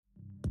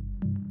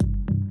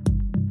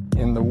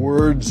In the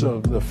words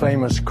of the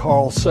famous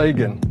Carl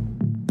Sagan,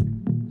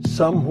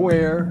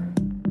 somewhere,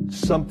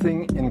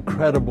 something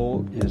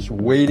incredible is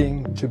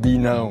waiting to be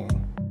known.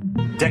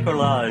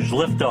 Decollage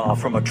liftoff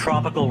from a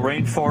tropical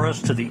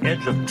rainforest to the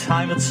edge of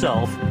time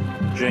itself.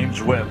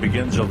 James Webb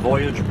begins a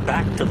voyage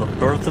back to the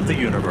birth of the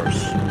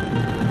universe.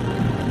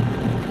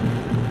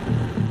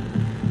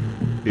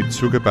 It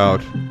took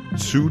about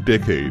 2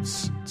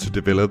 decades to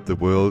develop the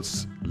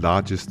world's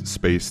largest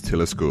space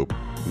telescope,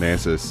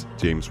 NASA's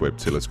James Webb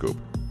Telescope.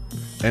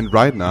 And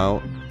right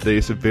now, there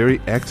is a very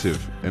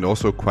active and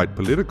also quite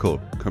political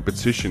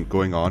competition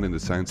going on in the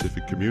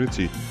scientific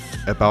community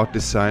about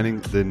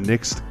designing the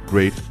next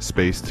great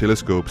space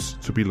telescopes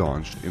to be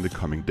launched in the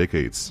coming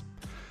decades.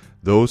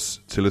 Those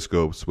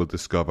telescopes will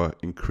discover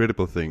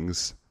incredible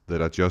things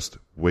that are just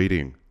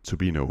waiting to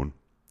be known.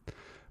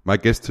 My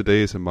guest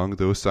today is among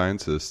those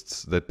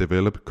scientists that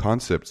develop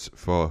concepts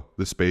for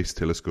the space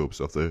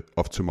telescopes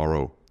of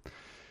tomorrow.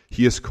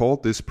 He has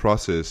called this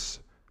process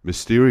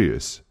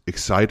mysterious,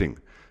 exciting,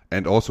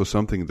 and also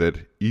something that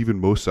even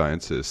most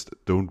scientists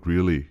don't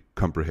really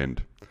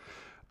comprehend.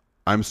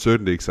 I'm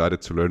certainly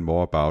excited to learn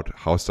more about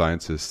how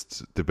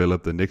scientists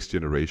develop the next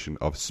generation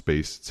of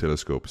space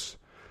telescopes.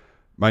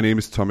 My name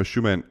is Thomas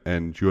Schumann,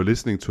 and you are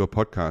listening to a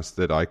podcast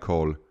that I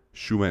call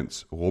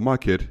Schumann's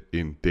Rumraket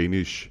in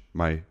Danish,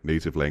 my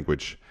native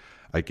language.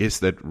 I guess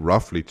that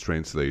roughly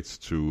translates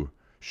to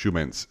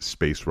Schumann's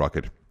space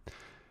rocket.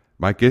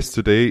 My guest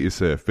today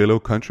is a fellow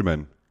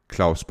countryman,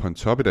 Klaus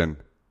Pontoppidan.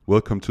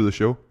 Welcome to the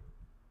show.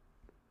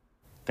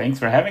 Thanks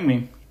for having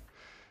me.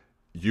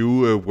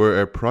 You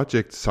were a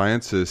project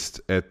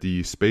scientist at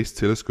the Space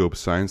Telescope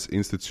Science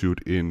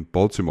Institute in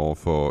Baltimore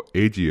for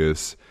 8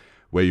 years,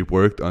 where you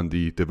worked on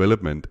the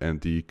development and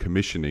the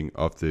commissioning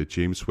of the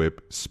James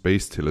Webb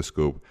Space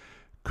Telescope.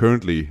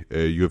 Currently,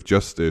 you have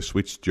just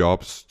switched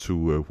jobs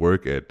to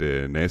work at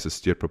NASA's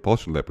Jet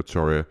Propulsion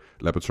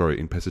Laboratory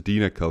in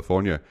Pasadena,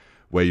 California,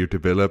 where you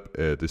develop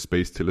the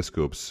space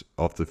telescopes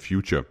of the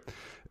future.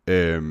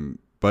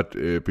 But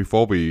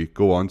before we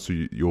go on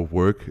to your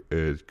work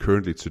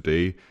currently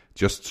today,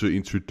 just to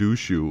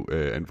introduce you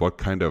and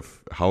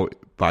how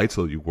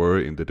vital you were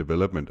in the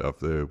development of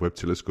the Webb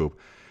telescope,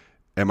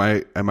 am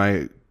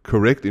I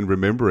correct in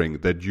remembering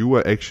that you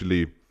were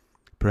actually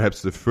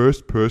perhaps the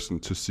first person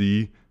to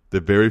see the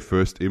very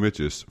first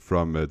images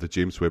from the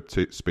James Webb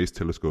Space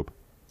Telescope?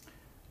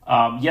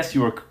 Yes,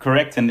 you were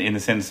correct in the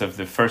sense of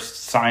the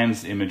first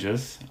science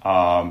images.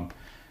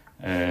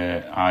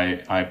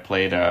 I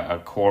played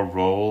a core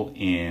role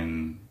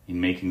in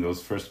making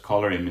those first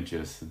color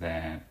images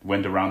that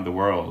went around the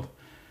world,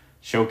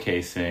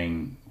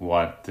 showcasing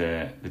what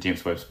the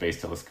James Webb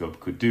Space Telescope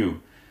could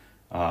do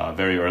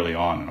very early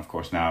on. And of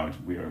course now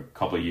we are a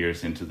couple of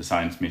years into the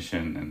science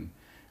mission and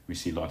we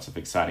see lots of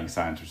exciting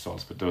science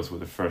results, but those were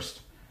the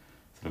first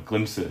sort of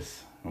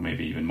glimpses, or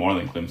maybe even more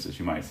than glimpses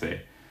you might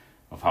say,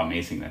 of how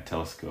amazing that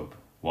telescope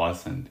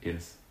was and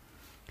is.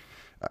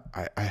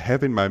 I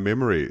have in my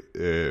memory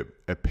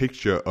a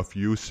picture of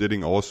you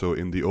sitting also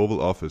in the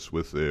Oval Office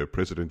with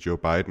President Joe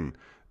Biden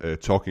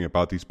talking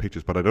about these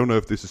pictures, but I don't know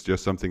if this is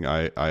just something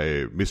I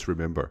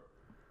misremember.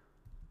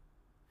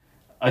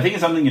 I think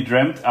it's something you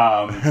dreamt.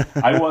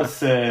 I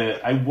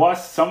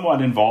was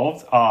somewhat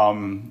involved.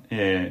 One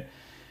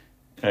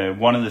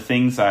of the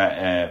things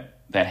that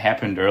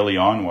happened early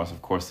on was,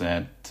 of course,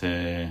 that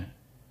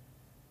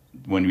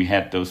when we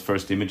had those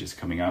first images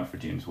coming out for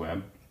James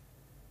Webb,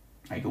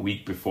 like a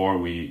week before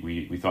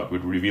we thought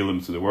we'd reveal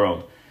them to the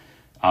world,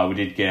 we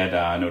did get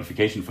a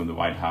notification from the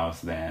White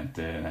House that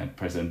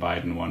President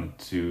Biden wanted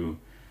to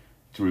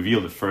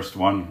reveal the first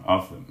one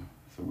of them.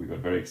 So we got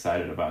very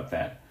excited about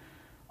that.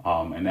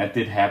 And that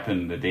did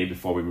happen the day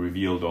before we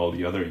revealed all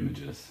the other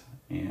images.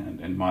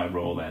 And my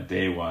role that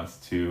day was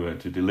to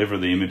deliver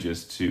the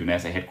images to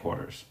NASA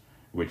headquarters,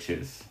 which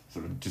is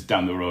sort of just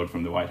down the road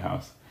from the White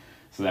House.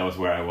 So that was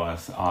where I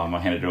was. I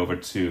handed it over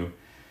to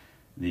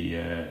the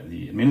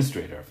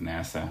administrator of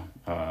NASA,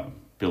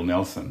 Bill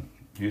Nelson,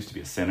 who used to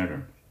be a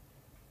senator,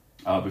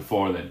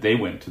 before that they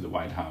went to the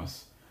White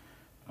House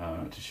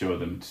to show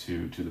them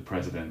to the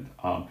president.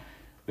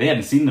 They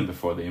hadn't seen them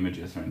before, the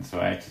images,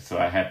 right? So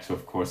I had to,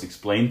 of course,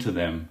 explain to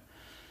them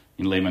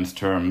in layman's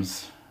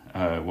terms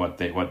what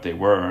they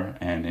were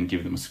and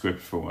give them a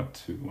script for what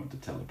to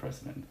tell the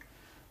president.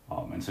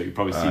 And so you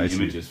probably see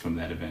images from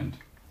that event.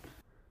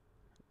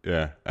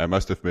 Yeah, I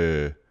must have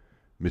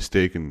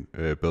mistaken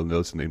Bill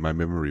Nelson in my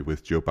memory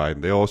with Joe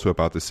Biden. They're also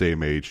about the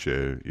same age,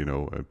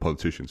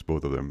 politicians,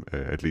 both of them.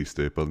 At least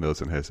Bill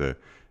Nelson has a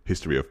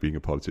history of being a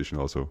politician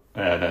also.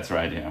 That's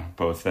right, yeah.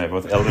 Both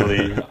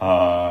elderly,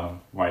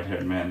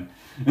 white-haired men.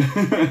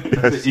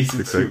 Yes, easy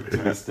exactly.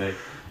 to mistake.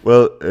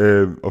 Well,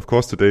 of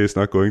course, today is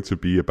not going to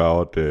be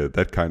about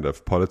that kind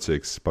of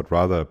politics, but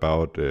rather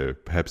about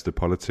perhaps the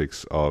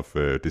politics of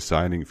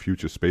designing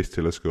future space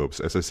telescopes.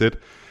 As I said,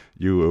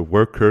 you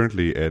work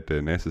currently at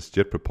NASA's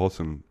Jet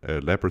Propulsion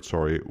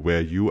Laboratory, where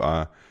you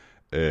are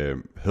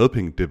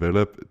helping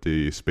develop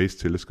the space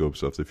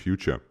telescopes of the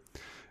future,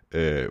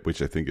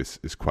 which I think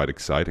is quite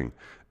exciting.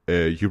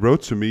 You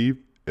wrote to me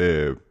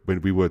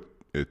when we were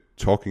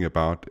talking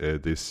about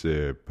this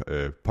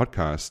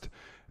podcast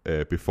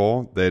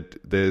before, that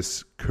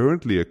there's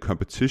currently a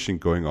competition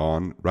going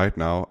on right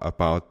now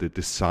about the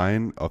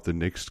design of the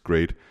next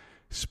great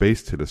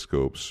space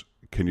telescopes.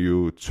 Can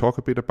you talk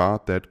a bit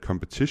about that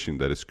competition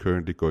that is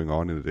currently going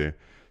on in the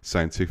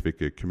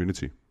scientific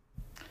community?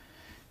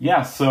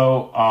 Yeah,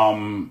 so,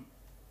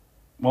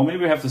 well,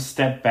 maybe we have to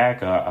step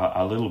back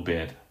a little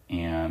bit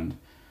and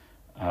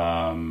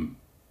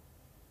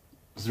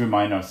just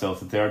remind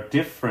ourselves that there are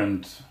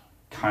different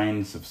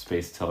kinds of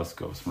space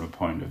telescopes from a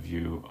point of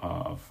view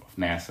of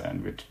NASA,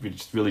 and we're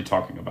just really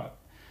talking about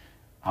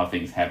how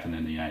things happen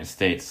in the United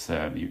States.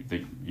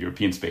 The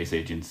European Space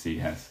Agency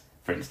has,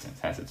 for instance,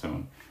 has its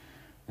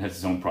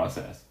own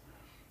process.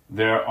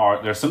 There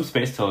are some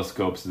space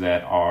telescopes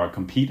that are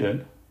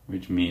competed,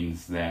 which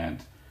means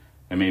that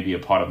there may be a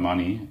pot of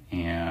money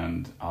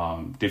and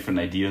different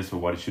ideas for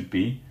what it should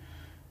be,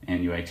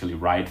 and you actually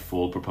write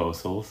full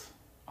proposals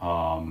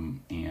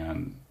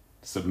and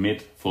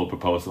submit full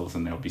proposals,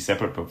 and there will be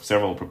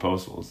several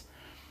proposals,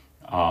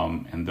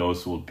 and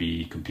those will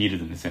be competed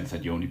in the sense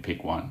that you only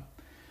pick one.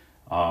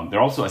 There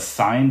are also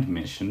assigned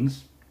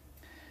missions,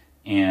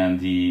 and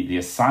the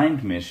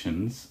assigned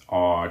missions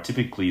are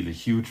typically the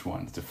huge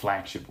ones, the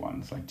flagship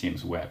ones, like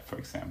James Webb, for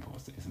example,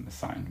 is an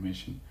assigned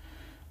mission.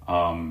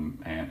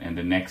 And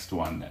the next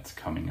one that's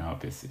coming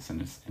up is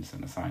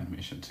an assigned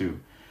mission too.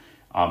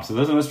 So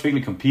those are not strictly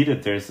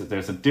competed.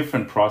 There's a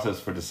different process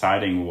for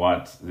deciding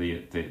what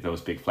those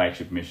big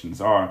flagship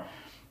missions are,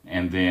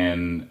 and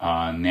then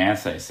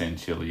NASA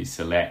essentially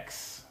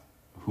selects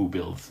who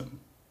builds them.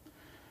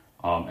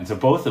 And so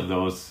both of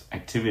those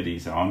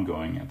activities are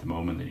ongoing at the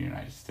moment in the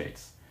United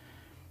States,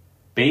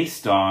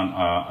 based on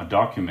a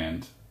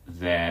document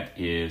that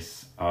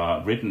is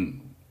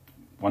written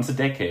once a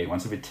decade,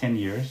 once every 10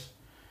 years,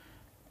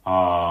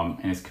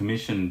 and is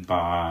commissioned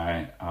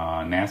by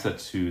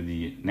NASA to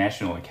the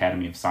National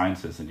Academy of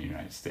Sciences in the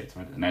United States.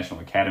 Right? The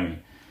National Academy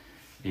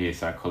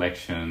is a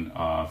collection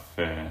of,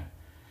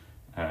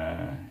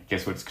 I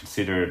guess what's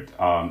considered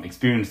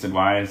experienced and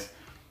wise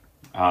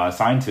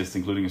scientists,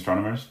 including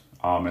astronomers.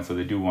 And so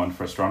they do one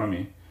for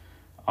astronomy.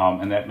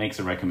 And that makes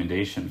a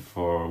recommendation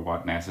for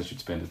what NASA should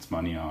spend its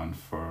money on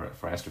for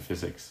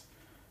astrophysics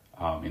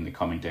in the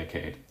coming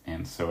decade.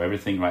 And so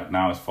everything right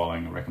now is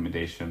following a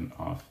recommendation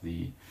of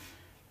the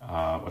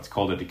what's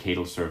called a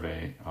decadal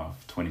survey of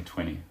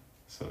 2020.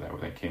 So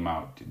that came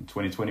out in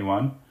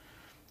 2021,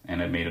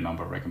 and it made a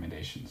number of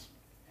recommendations.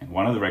 And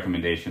one of the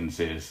recommendations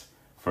is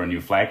for a new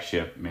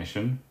flagship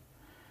mission,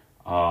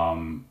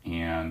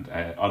 and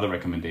other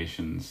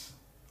recommendations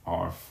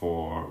are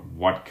for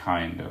what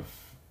kind of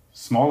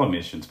smaller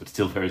missions, but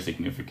still very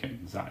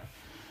significant,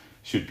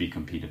 should be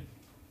competed.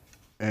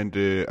 And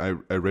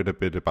I read a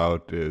bit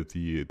about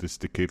this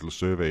decadal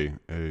survey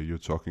you're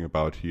talking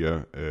about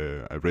here.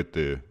 I read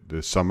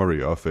the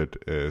summary of it.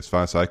 As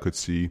far as I could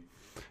see,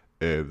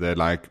 there are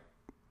like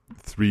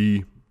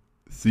 3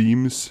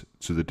 themes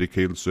to the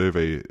decadal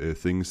survey,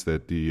 things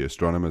that the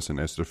astronomers and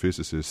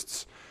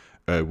astrophysicists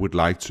would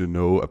like to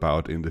know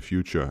about in the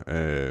future.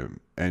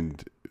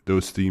 And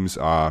those themes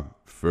are,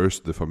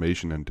 first, the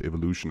formation and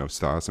evolution of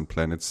stars and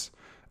planets,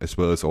 as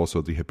well as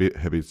also the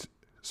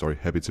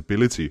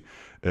habitability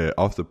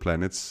of the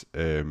planets.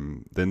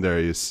 Then there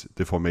is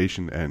the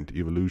formation and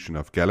evolution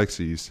of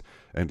galaxies,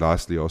 and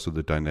lastly also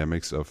the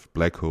dynamics of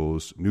black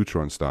holes,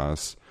 neutron star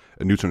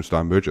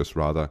mergers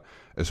rather,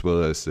 as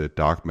well as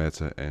dark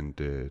matter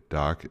and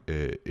dark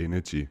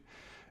energy.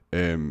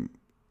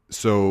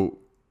 So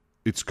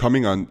it's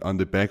coming on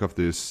the back of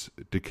this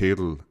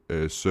decadal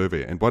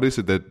survey. And what is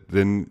it that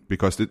then,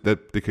 because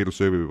that decadal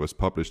survey was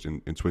published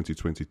in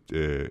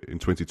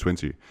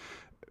 2020,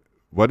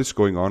 what is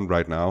going on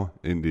right now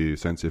in the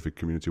scientific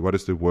community? What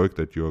is the work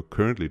that you're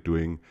currently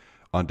doing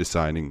on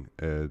designing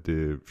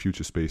the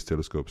future space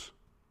telescopes?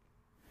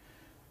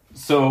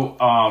 So,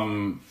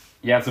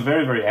 it's a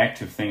very, very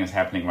active thing that's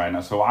happening right now.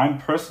 So I'm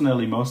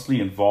personally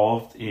mostly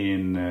involved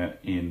in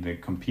the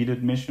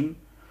competed mission.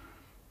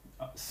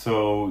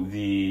 So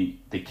the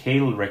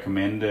decadal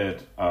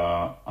recommended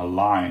a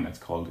line that's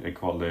called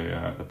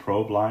the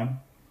probe line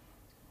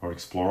or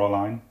explorer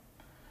line.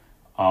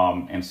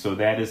 And so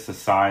that is the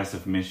size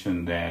of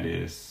mission that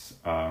is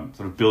sort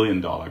of $1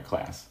 billion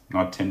class,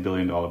 not $10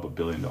 billion, but $1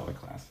 billion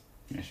class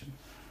mission.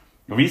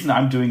 The reason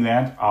I'm doing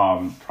that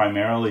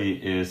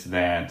primarily is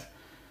that,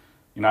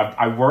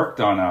 I worked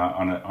on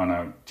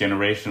a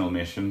generational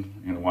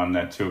mission, one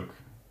that took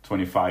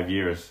 25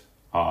 years.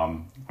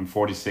 I'm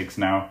 46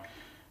 now.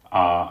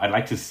 I'd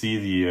like to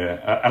see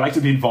I'd like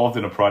to be involved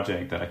in a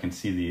project that I can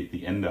see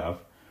the end of.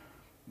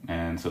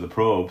 And so the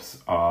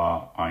probes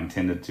are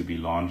intended to be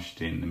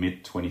launched in the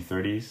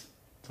mid-2030s.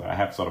 So I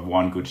have sort of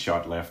one good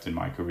shot left in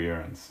my career,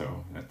 and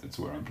so that's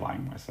where I'm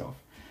applying myself.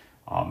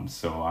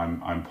 So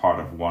I'm part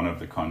of one of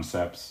the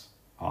concepts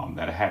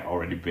that had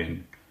already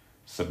been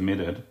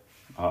submitted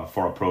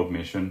for a probe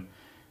mission,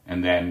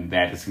 and then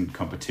that is in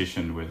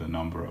competition with a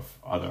number of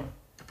other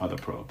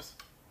probes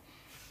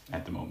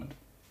at the moment.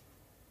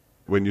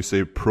 When you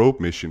say probe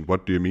mission,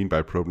 what do you mean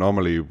by probe?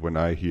 Normally, when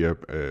I hear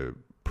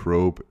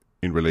probe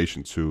in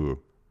relation to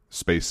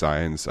space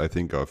science. I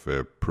think of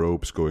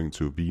probes going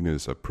to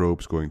Venus or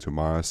probes going to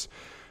Mars.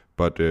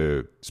 But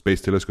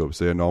space telescopes,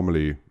 they are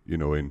normally,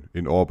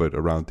 in orbit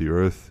around the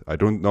Earth. I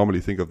don't normally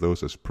think of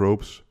those as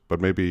probes, but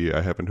maybe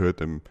I haven't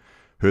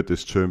heard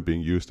this term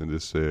being used in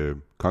this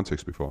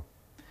context before.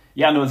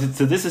 Yeah, no.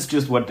 So this is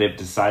just what they've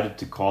decided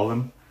to call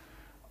them,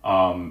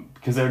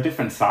 because there are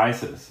different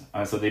sizes.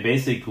 So they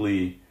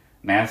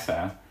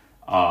NASA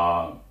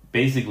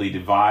basically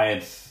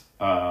divides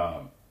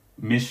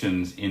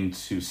missions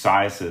into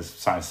sizes.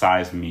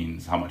 Size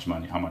means how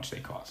much they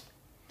cost.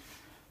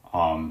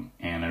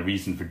 And a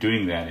reason for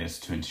doing that is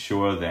to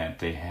ensure that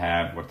they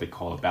have what they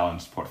call a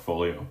balanced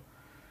portfolio.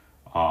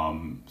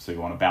 So you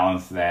want to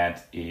balance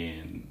that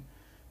in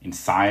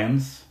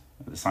science,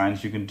 the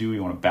science you can do.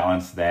 You want to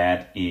balance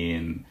that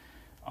in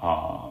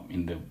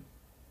the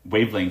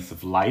wavelengths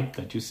of light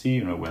that you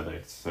see. Whether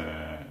it's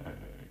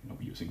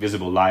using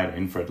visible light or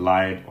infrared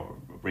light or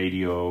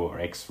radio or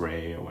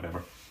X-ray or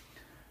whatever.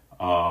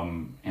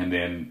 And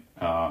then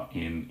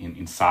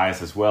in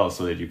size as well,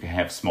 so that you can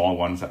have small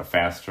ones that are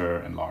faster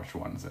and large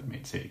ones that may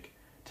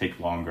take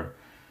longer.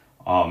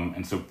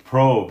 And so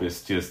probe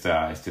is just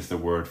a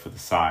word for the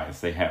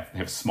size. They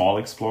have small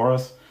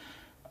explorers,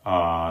 they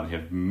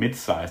have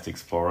mid-sized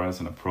explorers,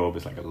 and a probe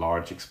is like a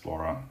large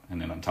explorer. And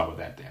then on top of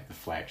that, they have the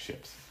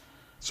flagships.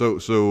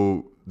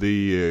 So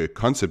the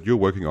concept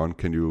you're working on,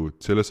 can you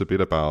tell us a bit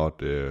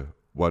about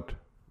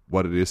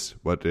what it is,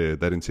 what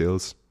that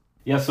entails?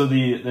 Yeah, so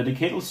the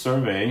decadal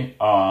survey,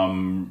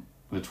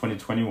 the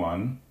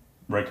 2021,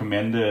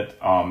 recommended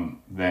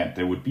that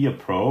there would be a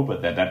probe,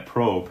 but that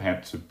probe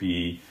had to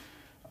be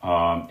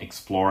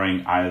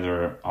exploring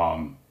either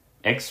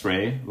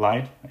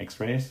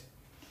X-rays,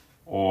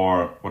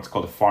 or what's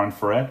called a far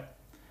infrared.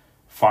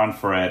 Far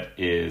infrared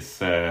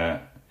is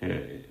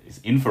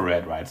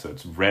infrared, right? So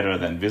it's redder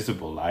than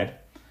visible light.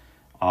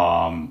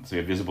 So you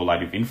have visible light,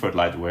 you have infrared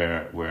light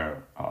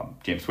where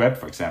James Webb,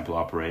 for example,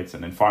 operates,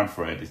 and then far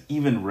infrared is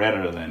even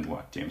redder than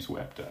what James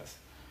Webb does.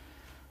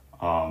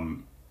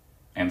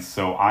 And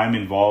so I'm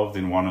involved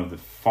in one of the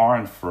far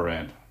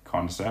infrared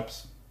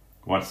concepts.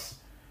 What's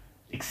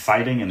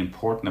exciting and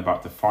important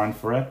about the far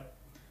infrared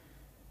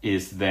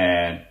is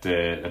that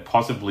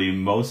possibly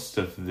most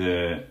of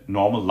the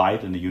normal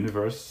light in the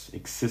universe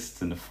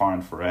exists in the far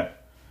infrared.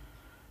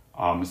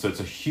 So it's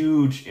a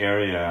huge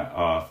area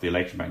of the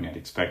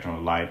electromagnetic spectrum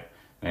of light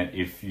that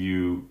if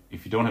you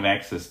don't have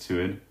access to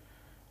it,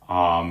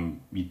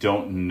 you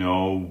don't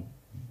know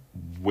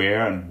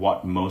where and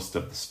what most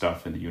of the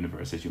stuff in the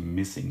universe is. You're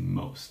missing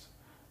most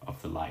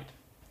of the light.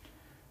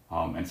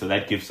 And so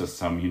that gives us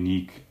some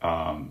unique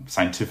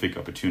scientific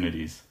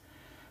opportunities.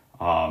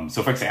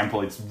 So for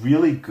example, it's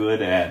really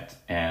good at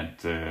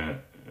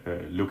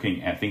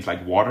looking at things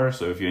like water.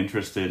 So if you're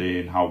interested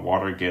in how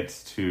water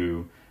gets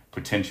to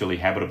potentially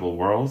habitable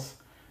worlds,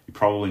 you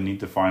probably need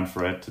the far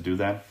infrared to do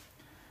that.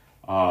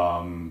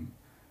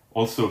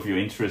 Also, if you're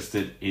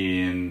interested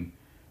in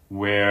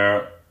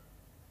where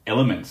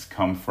elements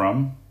come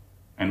from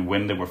and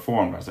when they were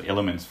formed, right? So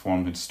elements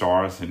formed in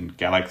stars and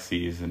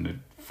galaxies in the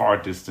far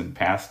distant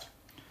past.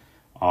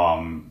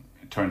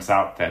 It turns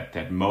out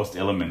that most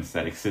elements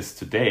that exist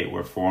today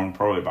were formed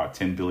probably about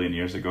 10 billion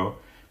years ago.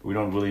 But we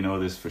don't really know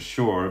this for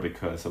sure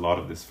because a lot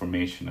of this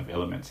formation of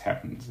elements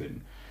happens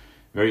in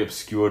very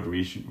obscured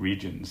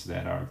regions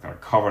that are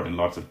covered in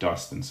lots of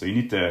dust. And so you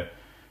need the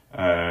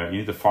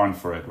far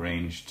infrared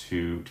range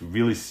to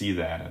really see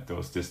that at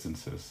those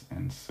distances.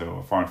 And so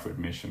a far infrared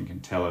mission can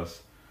tell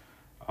us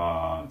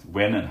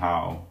when and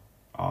how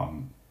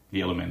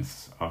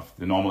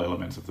the normal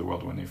elements of the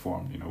world, when they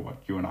formed,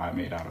 what you and I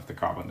made out of the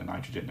carbon, the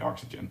nitrogen, the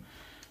oxygen,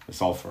 the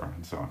sulfur,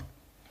 and so on.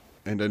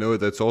 And I know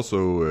that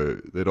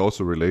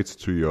also relates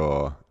to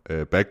your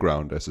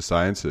background as a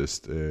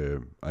scientist.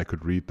 I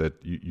could read that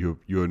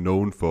you're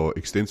known for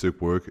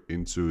extensive work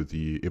into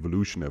the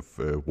evolution of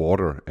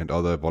water and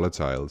other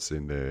volatiles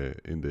in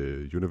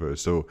the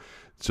universe. So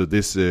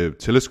this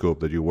telescope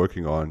that you're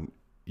working on,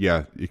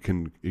 it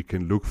can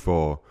look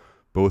for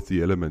both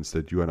the elements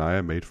that you and I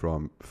are made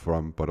from,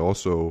 but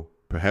also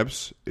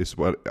perhaps is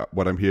what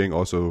I'm hearing,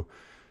 also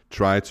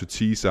try to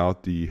tease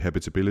out the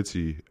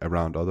habitability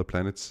around other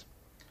planets.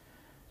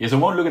 Yes, I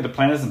won't look at the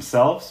planets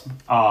themselves,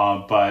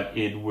 but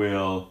it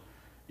will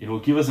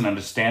give us an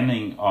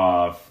understanding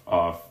of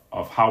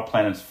how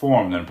planets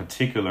formed, and in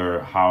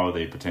particular how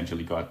they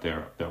potentially got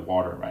their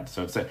water, right?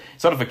 So it's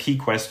sort of a key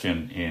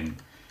question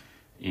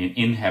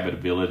in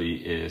habitability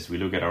is we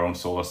look at our own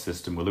solar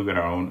system, we look at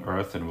our own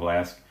Earth, and we'll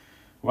ask,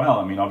 well,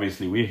 I mean,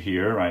 obviously we're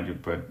here,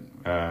 right? But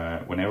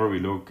whenever we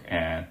look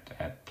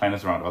at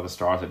planets around other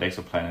stars, at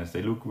exoplanets,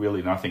 they look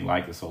really nothing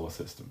like the solar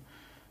system.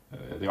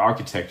 The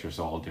architecture is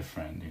all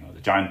different. The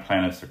giant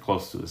planets are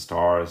close to the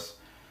stars.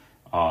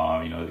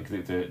 They're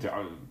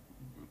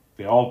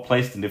all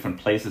placed in different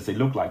places. They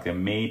look like they're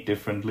made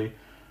differently.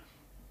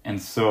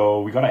 And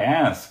so we got to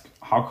ask,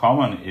 how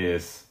common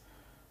is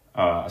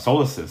a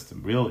solar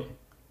system really?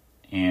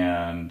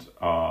 And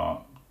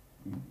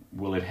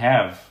will it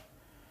have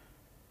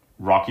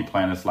rocky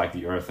planets like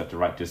the Earth at the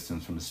right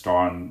distance from the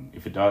star? And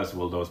if it does,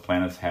 will those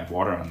planets have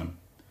water on them?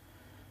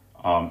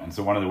 And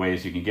so one of the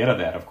ways you can get at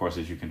that, of course,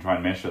 is you can try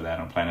and measure that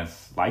on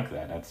planets like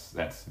that.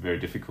 That's very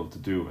difficult to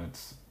do.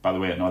 It's, by the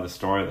way, another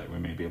story that we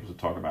may be able to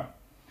talk about.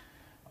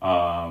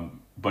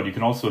 But you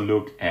can also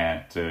look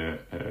at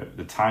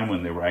the time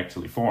when they were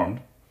actually formed,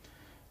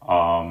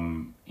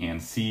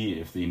 and see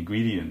if the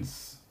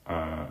ingredients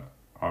are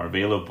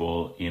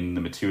available in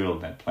the material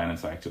that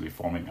planets are actually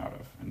forming out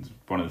of. And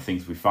one of the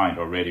things we find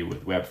already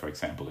with Webb, for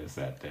example, is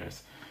that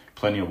there's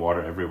plenty of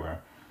water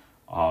everywhere.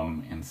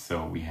 And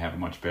so we have a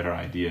much better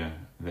idea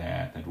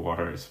that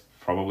water is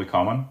probably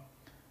common,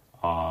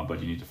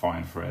 but you need to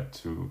find for it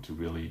to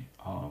really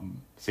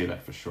say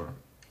that for sure.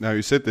 Now,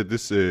 you said that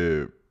this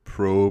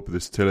probe,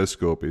 this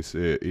telescope, is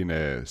in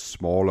a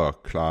smaller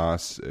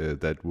class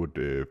that would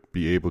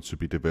be able to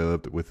be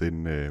developed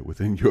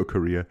within your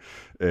career.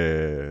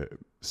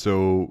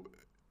 So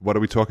what are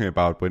we talking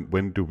about?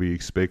 When do we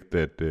expect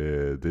that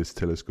this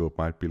telescope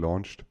might be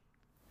launched?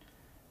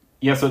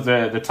 Yeah, so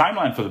the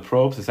timeline for the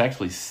probes is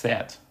actually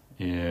set.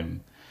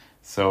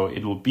 So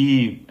it will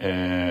be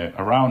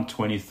around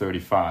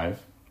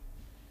 2035.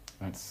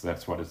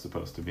 That's what it's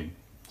supposed to be.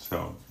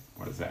 So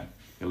what is that?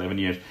 11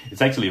 years.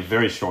 It's actually a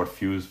very short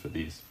fuse for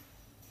these.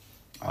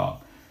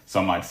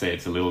 Some might say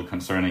it's a little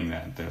concerning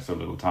that there's so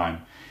little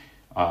time.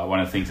 One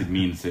of the things it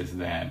means is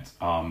that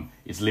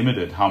it's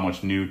limited how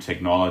much new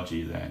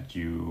technology that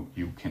you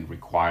can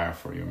require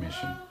for your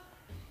mission.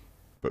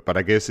 But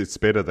I guess it's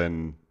better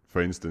than,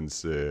 for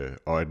instance,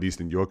 or at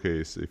least in your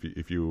case,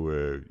 if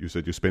you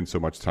said you spent so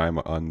much time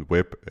on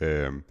Webb,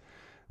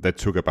 that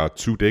took about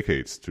 2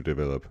 decades to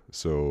develop.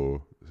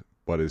 So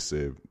what is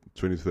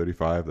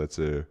 2035? That's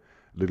a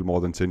little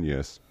more than 10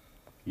 years.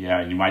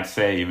 Yeah, you might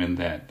say even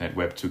that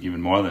Webb took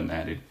even more than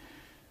that.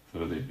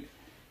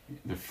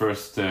 The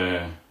first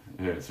sort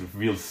of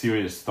real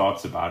serious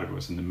thoughts about it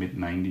was in the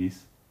mid-90s.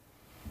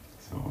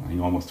 So I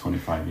think almost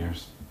 25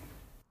 years.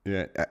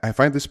 Yeah, I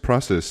find this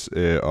process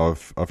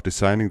of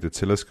designing the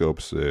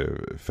telescopes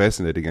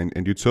fascinating.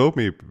 And you told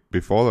me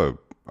before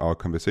our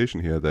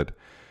conversation here that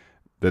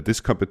this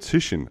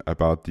competition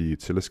about the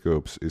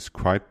telescopes is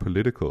quite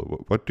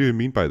political. What do you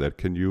mean by that?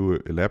 Can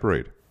you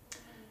elaborate?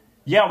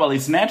 Yeah, well,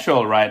 it's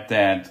natural, right,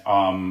 that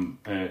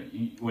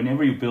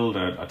whenever you build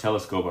a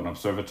telescope or an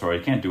observatory,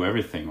 you can't do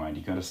everything, right?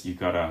 You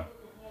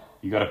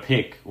gotta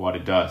pick what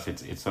it does.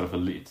 It's sort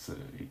of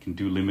it can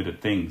do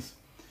limited things,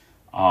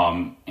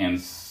 and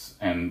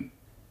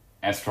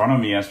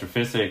astronomy,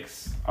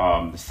 astrophysics,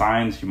 the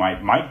science you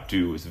might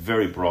do is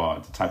very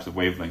broad. The types of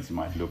wavelengths you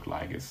might look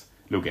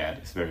at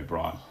is very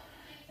broad,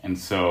 and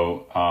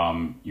so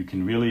you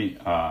can really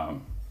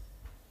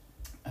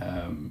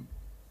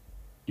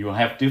you will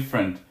have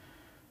different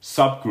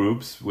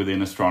subgroups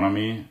within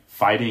astronomy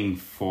fighting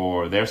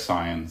for their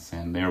science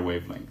and their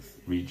wavelength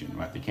region,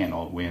 right? They can't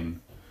all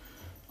win.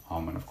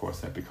 And of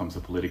course that becomes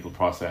a political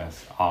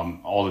process.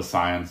 All the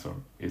science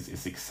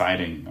is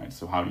exciting, right?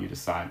 So how do you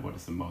decide what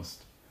is the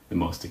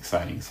most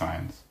exciting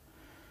science?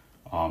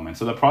 And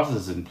so the process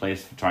is in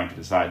place for trying to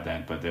decide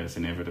that, but there's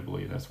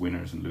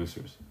winners and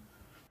losers.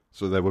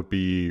 So that would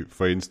be,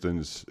 for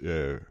instance,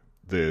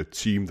 the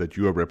team that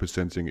you are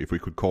representing, if we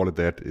could call it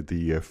that,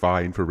 the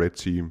far infrared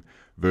team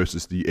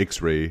versus the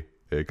X-ray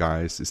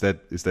guys. Is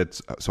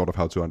that sort of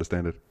how to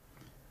understand it?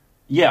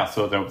 Yeah,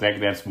 so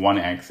that's one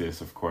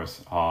axis, of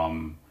course.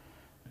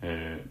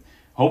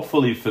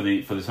 Hopefully for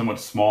the somewhat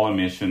smaller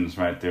missions,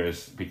 right?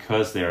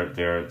 Because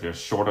there's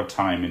shorter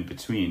time in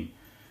between.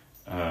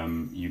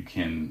 You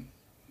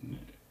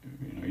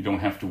don't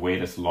have to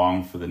wait as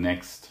long for the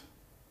next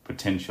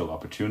potential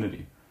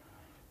opportunity.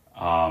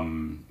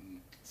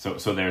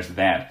 So there's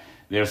that.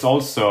 There's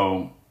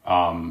also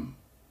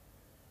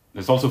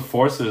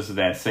forces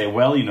that say,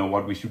 well, you know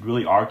what, we should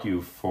really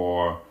argue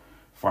for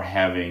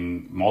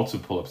having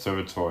multiple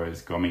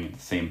observatories coming at the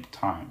same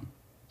time.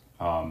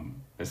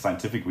 There's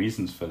scientific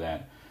reasons for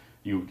that.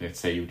 Let's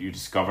say you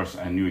discover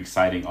a new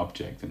exciting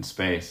object in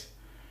space.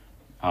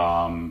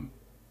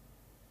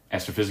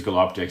 Astrophysical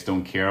objects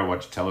don't care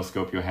what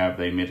telescope you have;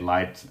 they emit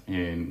light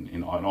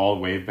on all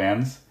wave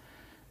bands.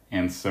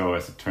 And so,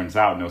 as it turns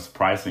out, no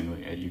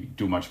surprisingly, you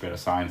do much better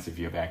science if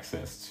you have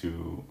access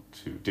to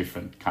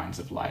different kinds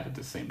of light at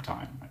the same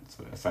time. Right?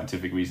 So, there's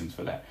scientific reasons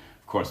for that.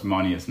 Of course,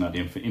 money is not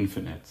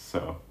infinite,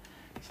 so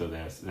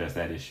there's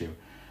that issue.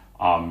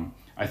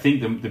 I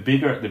think the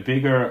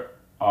bigger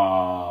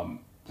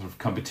sort of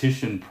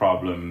competition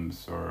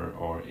problems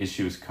or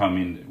issues come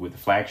in with the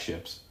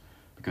flagships,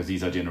 because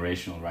these are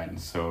generational, right?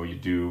 And so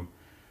you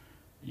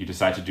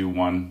decide to do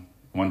one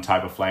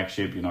type of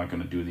flagship, you're not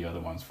going to do the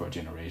other ones for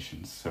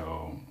generations.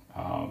 So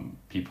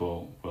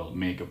people will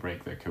make or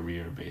break their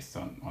career based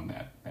on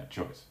that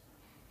choice.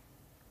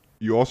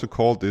 You also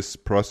call this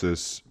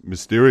process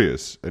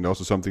mysterious, and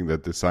also something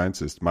that the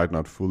scientists might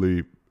not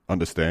fully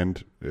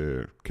understand.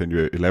 Can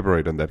you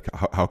elaborate on that?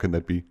 How can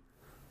that be?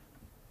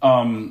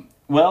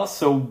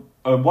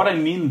 What I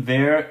mean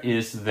there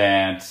is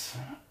that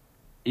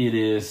it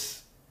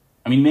is,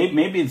 I mean,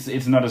 maybe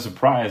it's not a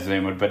surprise,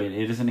 but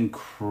it is an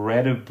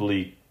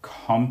incredibly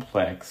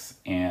complex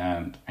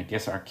and I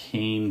guess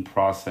arcane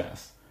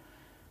process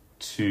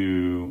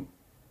to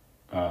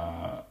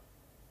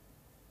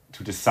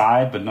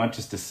decide, but not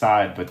just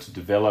decide, but to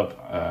develop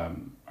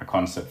a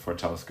concept for a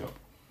telescope.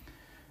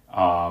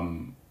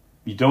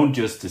 You don't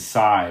just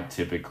decide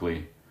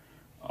typically,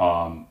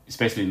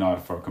 especially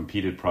not for a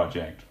competed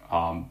project,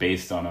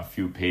 based on a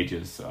few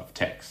pages of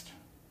text.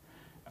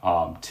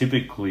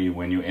 Typically,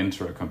 when you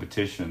enter a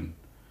competition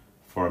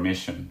for a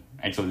mission,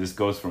 actually this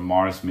goes for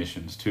Mars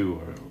missions too,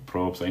 or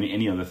probes, or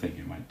any other thing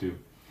you might do.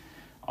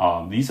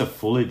 These are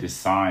fully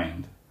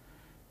designed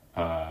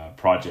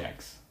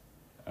projects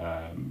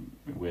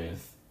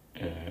with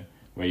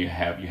where you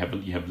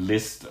have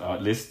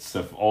lists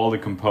of all the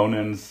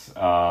components,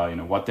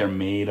 what they're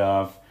made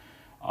of.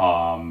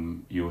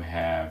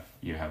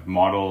 You have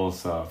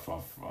models of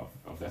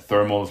their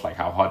thermals, like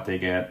how hot they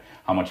get,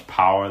 how much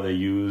power they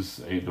use,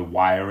 the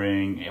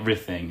wiring.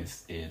 Everything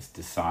is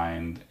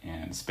designed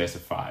and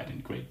specified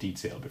in great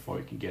detail before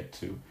you can get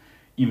to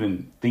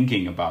even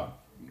thinking about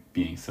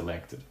being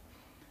selected.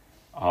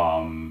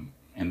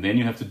 And then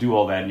you have to do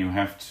all that, and you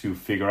have to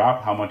figure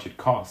out how much it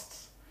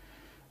costs.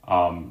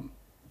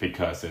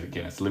 Because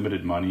again, it's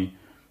limited money.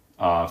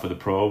 For the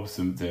probes,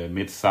 the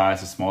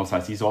mid-size, the small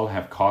size, these all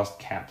have cost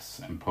caps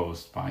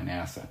imposed by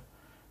NASA.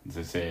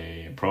 They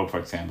say a probe, for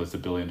example, is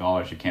 $1 billion.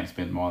 You can't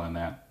spend more than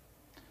that.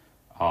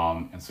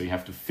 And so you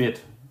have to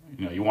fit,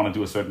 you want to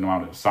do a certain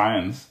amount of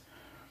science.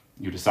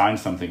 You design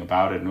something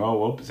about it, and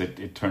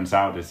it turns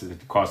out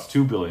it costs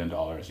 $2 billion.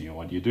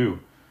 What do you do?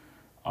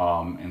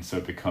 And so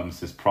it becomes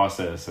this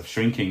process of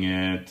shrinking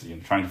it,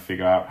 trying to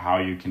figure out how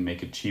you can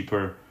make it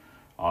cheaper,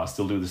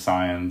 still do the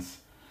science,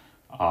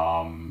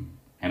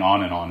 and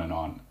on and on and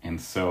on.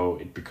 And so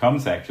it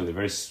becomes actually a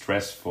very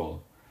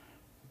stressful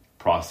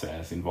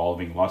process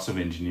involving lots of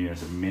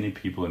engineers and many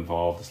people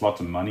involved. There's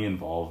lots of money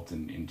involved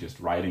in just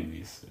writing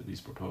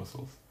these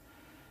proposals.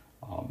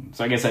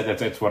 So I guess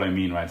that's what I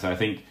mean, right? So I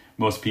think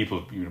most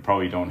people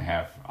probably don't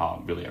have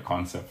really a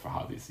concept for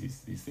how these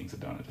things are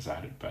done or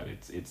decided, but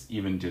it's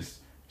even just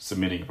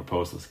submitting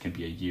proposals can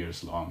be a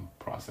years-long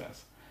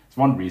process. It's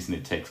one reason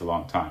it takes a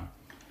long time.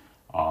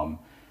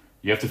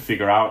 You have to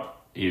figure out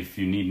if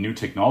you need new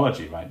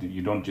technology, right?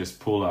 You don't just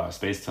pull a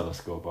space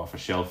telescope off a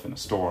shelf in a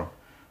store.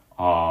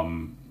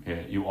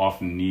 You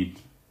often need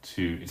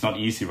to, it's not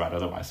easy, right?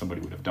 Otherwise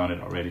somebody would have done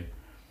it already.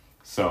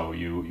 So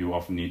you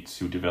often need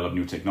to develop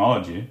new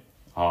technology.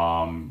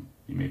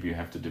 Maybe you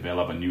have to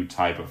develop a new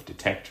type of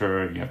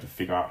detector. You have to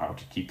figure out how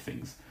to keep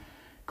things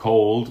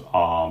cold.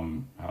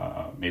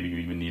 Maybe you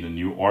even need a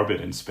new orbit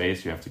in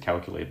space. You have to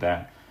calculate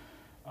that.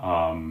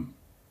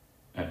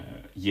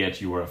 Yet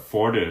you are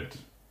afforded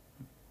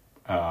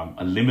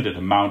a limited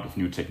amount of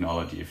new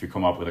technology. If you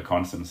come up with a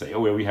concept and say,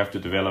 we have to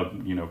develop,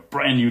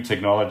 brand new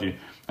technology.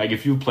 Like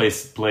if you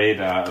played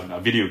a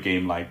video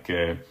game like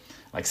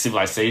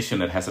Civilization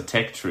that has a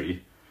tech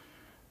tree,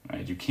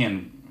 right? You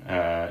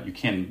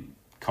can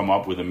come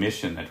up with a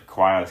mission that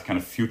requires kind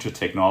of future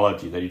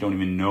technology that you don't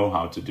even know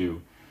how to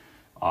do.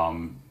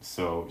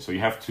 So you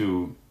have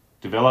to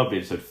develop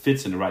it so it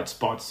fits in the right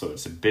spots, so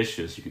it's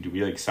ambitious. You can do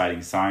really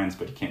exciting science,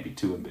 but it can't be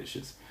too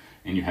ambitious,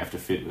 and you have to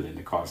fit within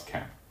the cost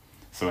cap.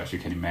 So as you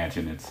can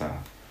imagine, it's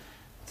a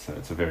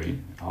very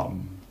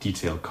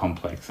detailed,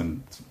 complex,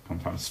 and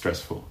sometimes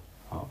stressful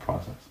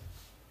process.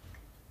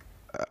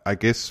 I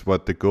guess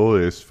what the goal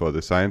is for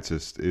the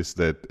scientists is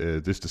that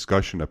this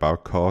discussion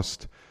about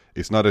cost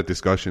is not a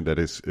discussion that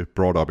is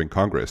brought up in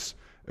Congress,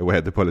 where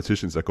the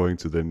politicians are going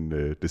to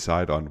then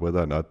decide on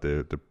whether or not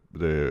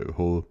the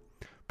whole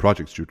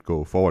project should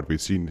go forward.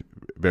 We've seen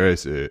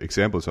various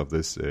examples of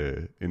this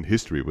in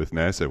history with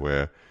NASA,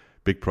 where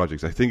big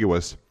projects, I think it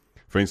was,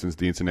 for instance,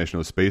 the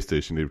International Space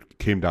Station, it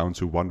came down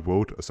to one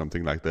vote or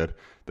something like that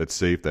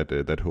saved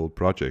that whole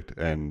project.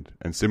 And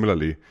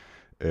similarly,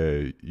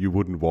 you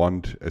wouldn't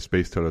want a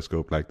space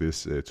telescope like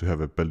this to have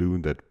a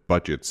balloon that a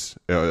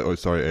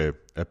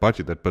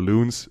budget that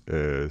balloons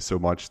so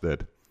much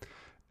that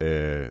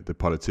the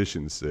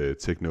politicians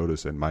take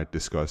notice and might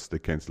discuss the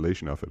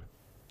cancellation of it.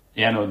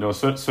 Yeah, no,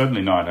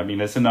 certainly not. I mean,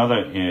 there's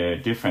another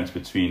difference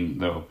between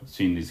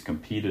these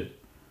competed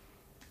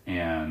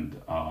and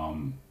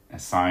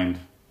assigned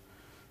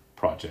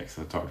projects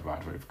that I talked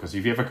about, right? Because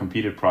if you have a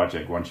competed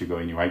project, once you go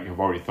in, you've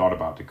already thought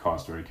about the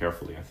cost very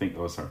carefully. I think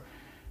those are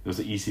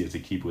easier to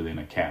keep within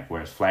a cap,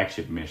 whereas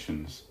flagship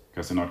missions,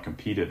 because they're not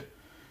competed,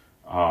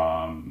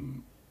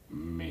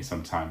 may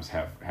sometimes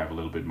have a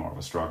little bit more of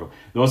a struggle.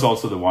 Those are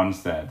also the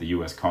ones that the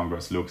U.S.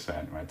 Congress looks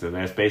at, right? So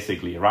there's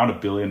basically around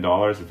 $1 billion.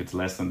 If it's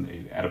less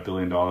than at $1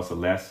 billion or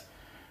less,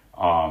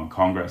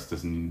 Congress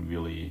doesn't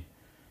really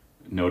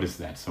notice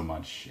that so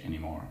much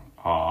anymore.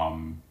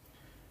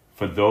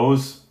 For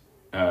those,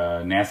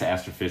 NASA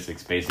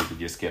Astrophysics basically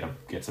just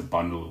gets a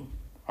bundle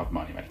of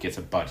money, right? It gets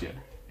a budget,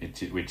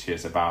 which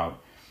is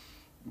about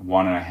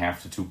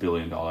 $1.5 to $2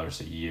 billion a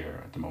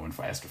year at the moment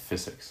for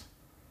astrophysics.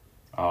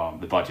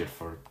 The budget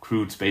for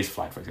crewed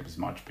spaceflight, for example, is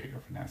much bigger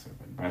for NASA,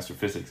 but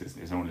astrophysics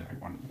is only like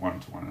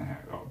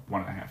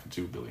 $1.5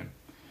 to $2 billion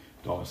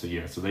a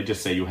year. So they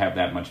just say you have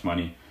that much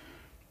money,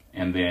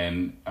 And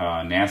then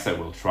NASA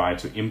will try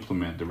to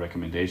implement the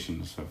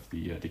recommendations of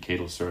the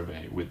decadal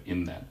survey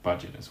within that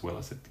budget as well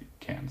as it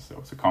can.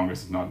 So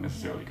Congress is not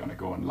necessarily going to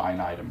go and line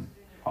item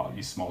all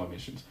these smaller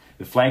missions.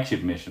 The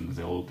flagship missions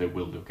they will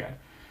look at.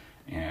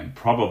 And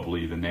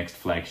probably the next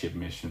flagship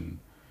mission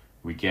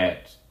we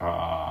get,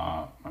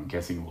 I'm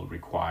guessing, will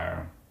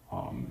require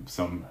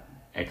some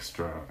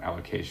extra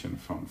allocation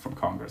from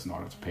Congress in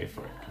order to pay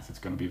for it, because it's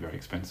going to be very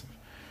expensive.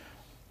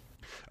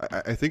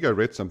 I think I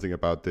read something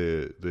about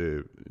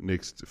the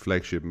next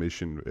flagship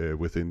mission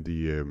within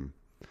the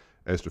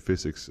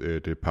astrophysics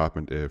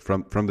department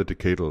from the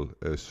decadal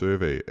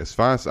survey. As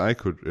far as I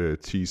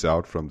could tease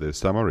out from the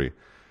summary,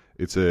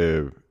 it's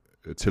a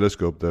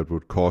telescope that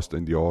would cost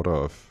in the order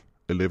of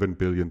 $11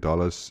 billion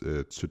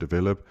to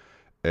develop.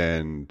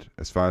 And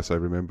as far as I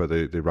remember,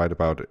 they write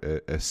about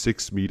a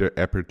 6-meter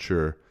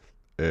aperture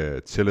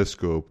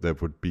telescope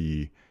that would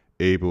be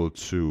able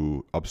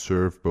to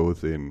observe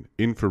both in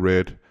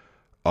infrared,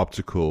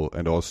 optical,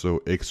 and also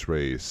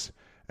X-rays.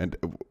 And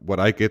what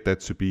I get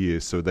that to be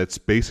is, so that's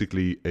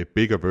basically a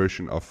bigger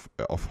version of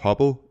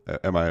Hubble.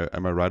 Am I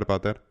right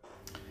about that?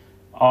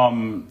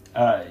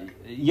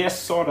 Yes,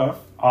 sort of.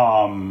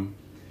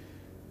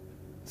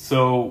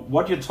 So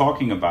what you're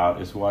talking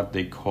about is what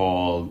they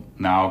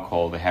now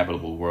call the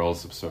Habitable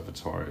Worlds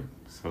Observatory.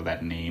 So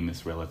that name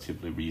is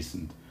relatively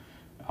recent.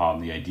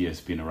 The idea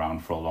has been around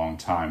for a long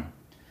time.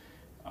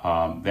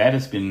 That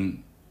has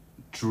been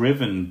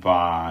driven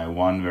by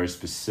one very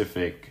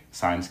specific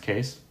science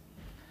case,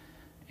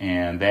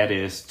 and that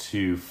is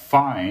to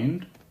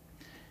find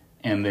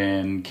and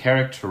then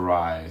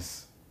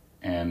characterize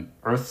an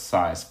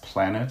Earth-sized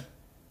planet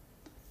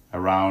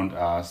around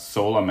a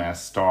solar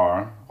mass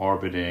star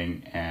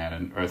orbiting at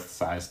an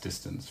Earth-sized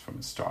distance from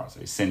a star, so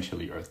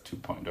essentially Earth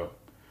 2.0.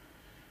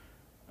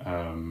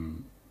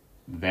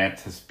 That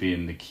has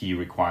been the key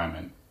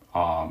requirement.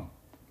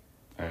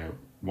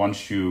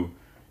 Once you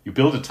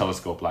build a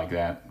telescope like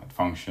that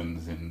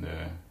functions in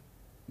the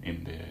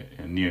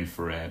near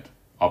infrared,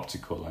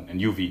 optical, and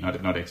UV,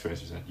 not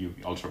X-rays, just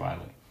UV,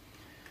 ultraviolet.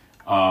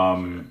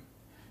 Of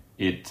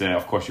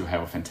course, you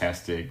have a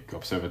fantastic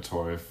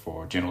observatory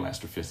for general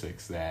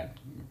astrophysics that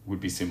would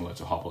be similar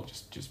to Hubble,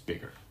 just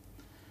bigger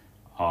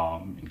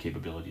in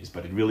capabilities.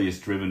 But it really is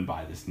driven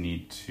by this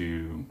need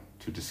to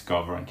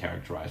discover and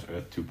characterize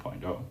Earth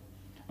 2.0.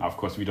 Now, of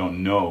course, we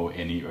don't know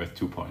any Earth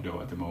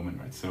 2.0 at the moment,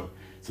 right? So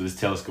this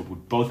telescope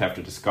would both have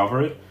to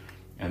discover it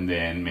and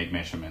then make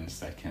measurements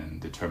that can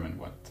determine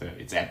what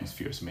its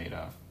atmosphere is made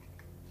of.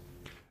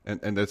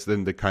 And that's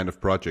then the kind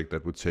of project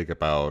that would take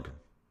about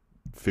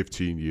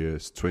 15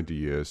 years, 20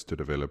 years to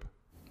develop.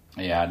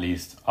 Yeah, at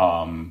least.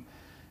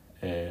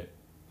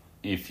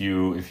 If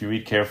you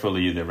read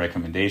carefully, the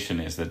recommendation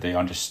is that they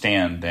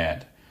understand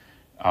that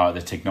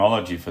the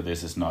technology for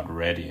this is not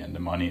ready and the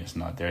money is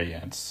not there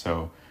yet.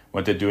 So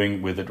what they're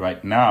doing with it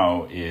right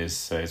now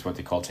is what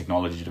they call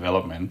technology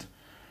development.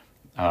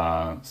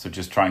 So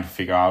just trying to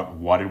figure out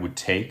what it would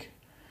take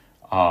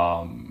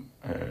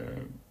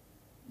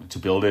to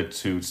build it,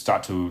 to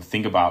start to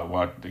think about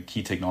what the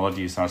key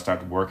technologies are,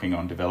 start working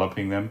on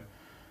developing them.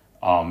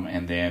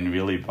 And then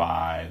really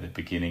by the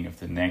beginning of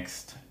the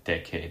next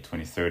decade,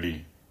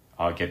 2030,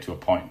 get to a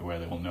point where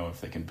they will know if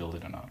they can build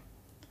it or not.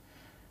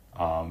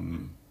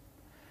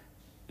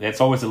 That's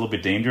always a little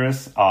bit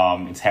dangerous.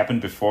 It's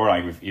happened before,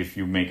 like if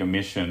you make a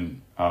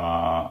mission,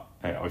 or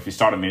if you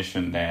start a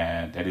mission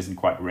that isn't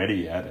quite ready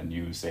yet, and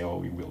you say,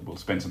 "Oh, we'll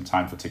spend some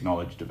time for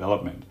technology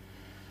development,"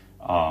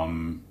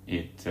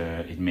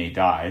 it may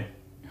die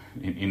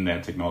in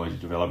that technology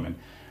development.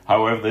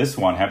 However, this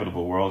one,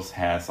 Habitable Worlds,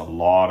 has a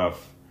lot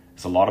of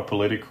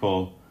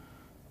political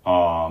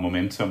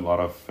momentum, a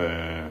lot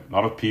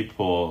of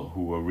people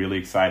who are really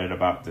excited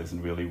about this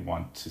and really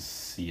want to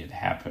see it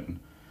happen.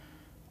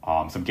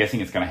 So I'm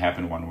guessing it's going to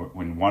happen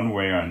one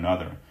way or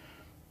another.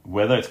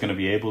 Whether it's going to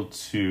be able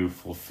to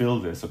fulfill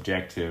this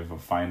objective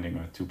of finding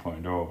Earth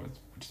 2.0,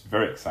 which is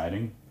very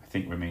exciting, I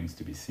think remains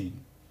to be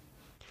seen.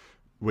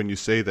 When you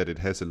say that it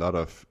has a lot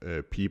of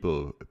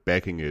people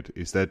backing it,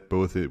 is that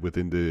both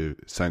within the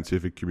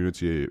scientific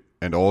community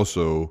and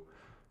also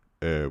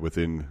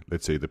within,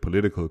 let's say, the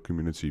political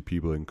community,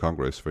 people in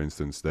Congress, for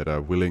instance, that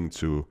are willing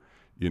to,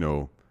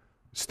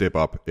 step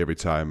up every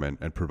time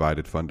and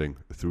provided funding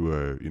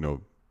through,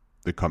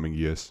 the coming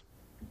years?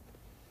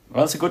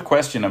 Well, it's a good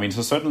question. I mean,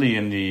 so certainly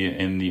in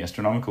the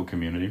astronomical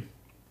community,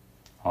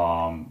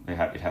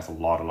 it has a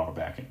lot of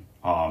backing.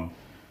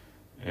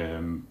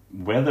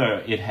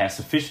 Whether it has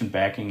sufficient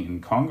backing in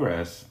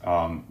Congress,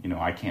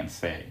 I can't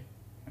say.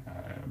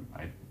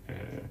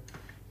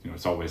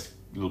 It's always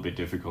a little bit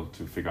difficult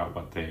to figure out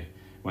what they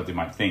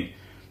might think.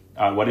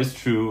 What is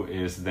true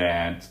is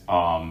that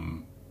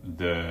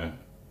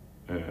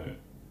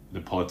the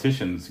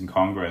politicians in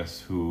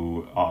Congress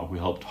who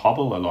helped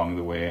Hubble along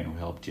the way and who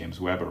helped James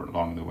Webb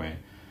along the way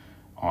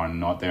are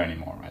not there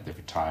anymore, right? They've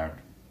retired,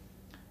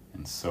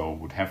 and so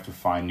would have to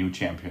find new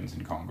champions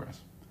in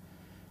Congress.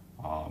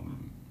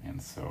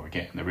 And so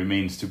again, that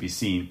remains to be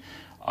seen.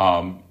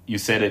 You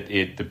said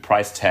the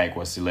price tag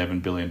was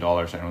 $11 billion.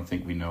 I don't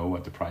think we know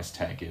what the price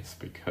tag is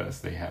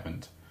because they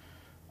haven't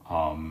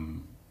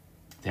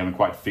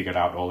quite figured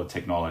out all the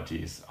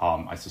technologies.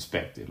 I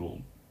suspect it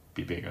will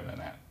be bigger than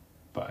that.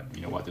 But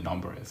you know what the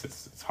number is,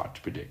 it's hard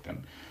to predict.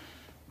 And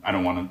I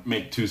don't want to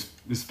make too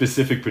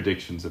specific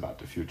predictions about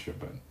the future,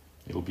 but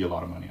it'll be a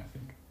lot of money, I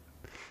think.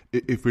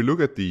 If we look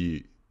at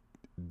the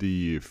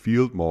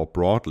field more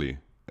broadly,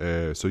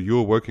 so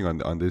you're working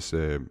on this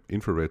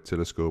infrared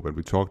telescope, and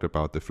we talked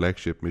about the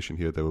flagship mission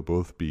here. There will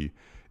both be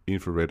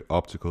infrared,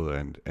 optical,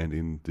 and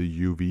in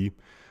the UV.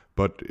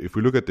 But if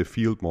we look at the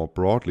field more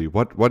broadly,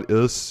 what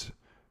else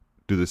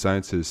do the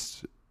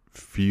scientists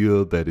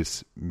feel that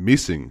is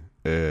missing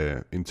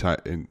in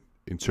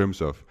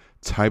terms of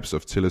types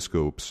of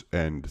telescopes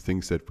and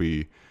things that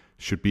we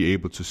should be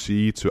able to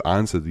see to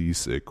answer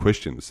these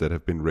questions that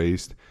have been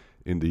raised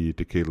in the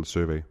decadal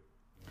survey?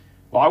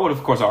 Well, I would,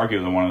 of course,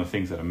 argue that one of the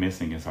things that are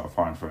missing is our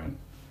far-infrared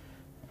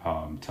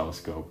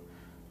telescope.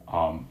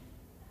 I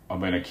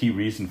mean, a key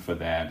reason for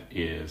that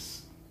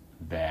is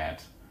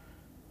that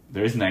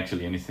there isn't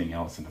actually anything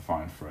else in the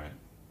far-infrared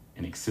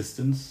in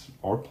existence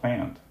or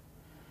planned.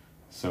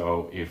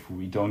 So if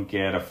we don't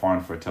get a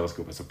far-infrared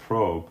telescope as a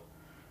probe,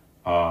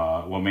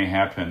 what may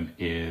happen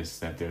is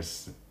that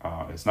there's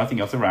nothing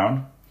else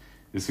around.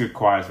 This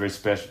requires very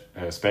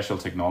special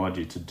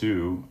technology to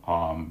do,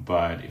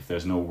 but if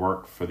there's no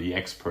work for the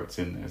experts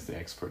in this, the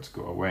experts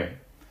go away.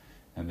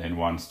 And then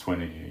once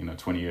 20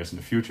 years in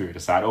the future, you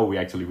decide, we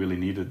actually really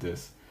needed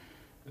this,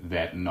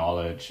 that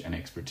knowledge and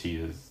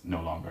expertise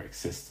no longer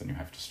exists, and you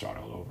have to start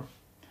all over.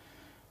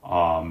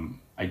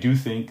 I do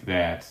think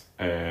that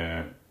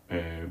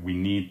we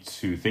need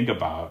to think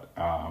about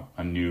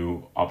a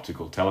new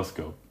optical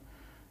telescope.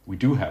 We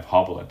do have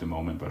Hubble at the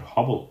moment, but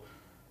Hubble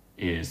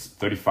is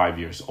 35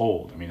 years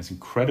old. I mean, it's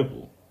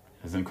incredible.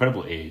 It's an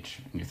incredible age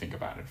when you think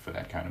about it for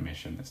that kind of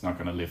mission. It's not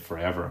going to live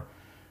forever.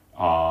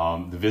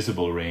 The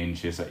visible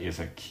range is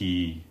a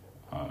key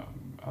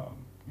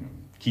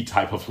key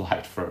type of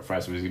light for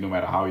astrophysics, no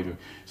matter how you do.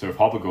 So if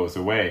Hubble goes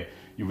away,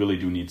 you really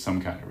do need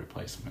some kind of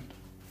replacement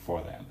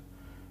for that.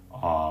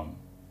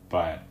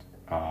 But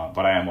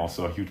I am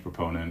also a huge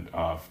proponent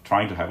of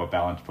trying to have a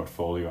balanced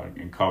portfolio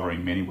and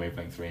covering many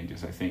wavelength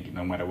ranges. I think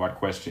no matter what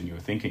question you're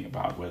thinking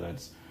about, whether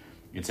it's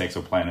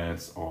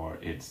exoplanets or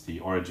it's the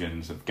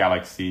origins of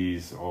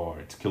galaxies or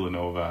it's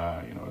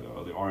kilonova,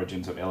 or the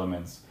origins of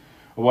elements,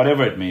 or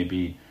whatever it may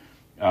be,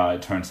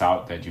 it turns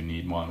out that you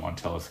need more than one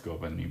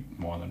telescope and need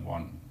more than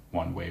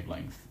one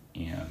wavelength.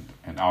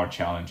 And our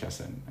challenge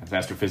as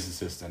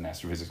astrophysicists and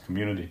astrophysics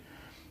community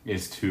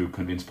is to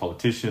convince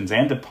politicians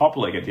and the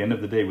public. At the end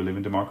of the day, we live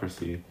in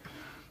democracy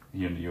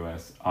here in the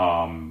US.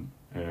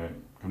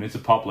 Convince the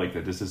public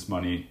that this is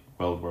money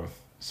well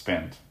worth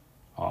spent,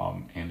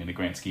 and in the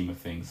grand scheme of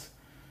things,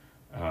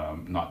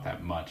 not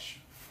that much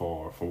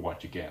for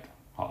what you get.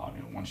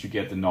 Once you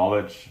get the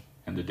knowledge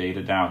and the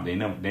data down, they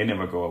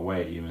never go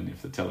away, even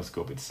if the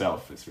telescope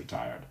itself is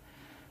retired.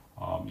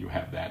 You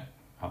have that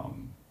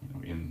on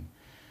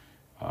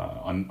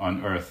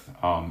Earth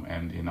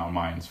and in our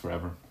minds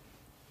forever.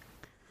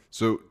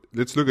 So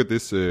let's look at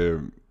this,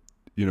 the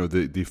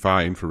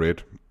far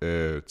infrared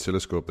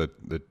telescope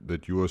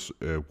that you are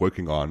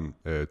working on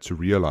to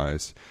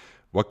realize.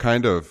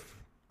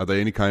 Are there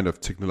any kind of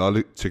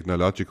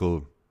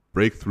technological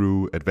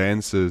breakthrough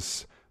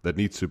advances that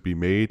need to be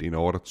made in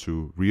order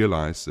to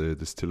realize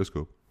this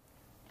telescope?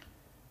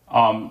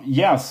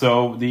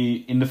 So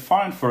in the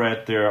far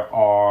infrared there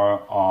are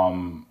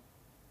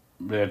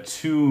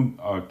two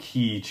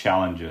key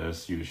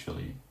challenges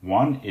usually.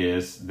 One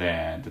is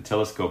that the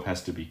telescope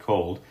has to be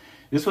cold.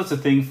 This was a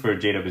thing for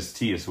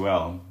JWST as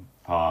well.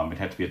 It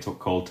had to be a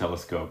cold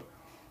telescope,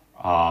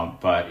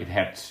 but it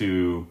had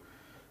to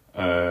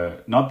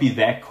not be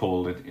that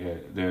cold.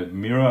 The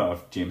mirror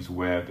of James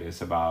Webb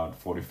is about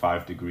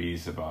 45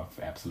 degrees above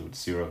absolute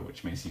zero,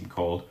 which may seem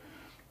cold.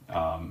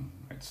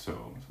 It's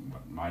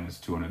minus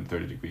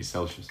 230 degrees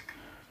Celsius.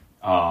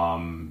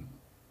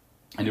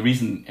 And the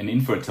reason an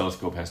infrared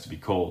telescope has to be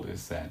cold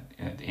is that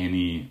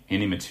any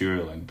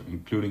material,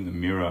 including the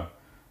mirror,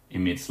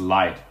 emits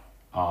light.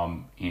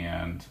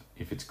 And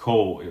if it's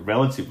cold,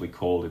 relatively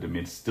cold,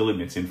 it still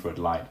emits infrared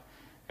light.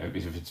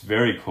 If it's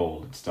very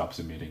cold, it stops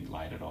emitting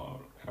light at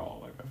all,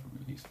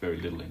 at least very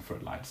little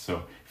infrared light.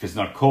 So if it's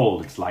not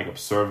cold, it's like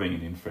observing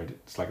an infrared.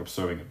 It's like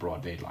observing a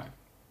broad daylight.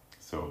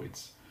 So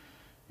it's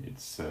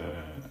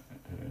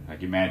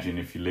like imagine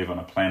if you live on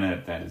a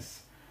planet that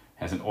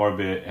has an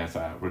orbit, has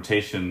a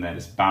rotation that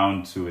is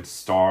bound to its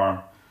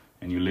star,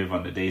 and you live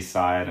on the day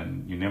side,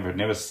 and you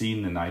never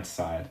seen the night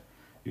side.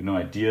 You have no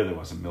idea there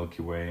was a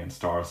Milky Way and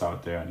stars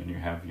out there, and then you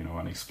have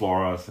an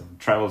explorer that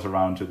travels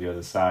around to the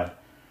other side,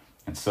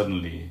 and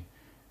suddenly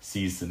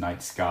sees the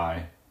night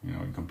sky,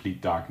 in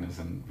complete darkness,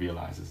 and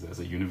realizes there's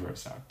a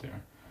universe out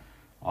there.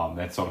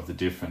 That's sort of the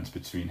difference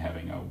between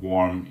having a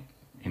warm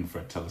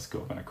infrared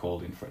telescope and a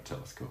cold infrared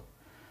telescope.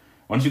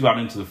 Once you got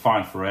into the far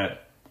infrared,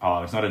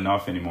 it's not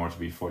enough anymore to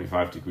be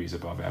 45 degrees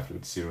above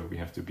absolute zero. We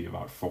have to be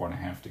about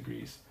 4.5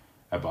 degrees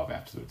above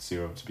absolute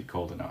zero to be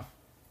cold enough.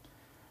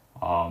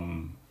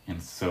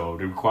 And so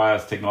it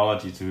requires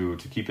technology to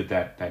keep it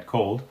that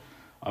cold,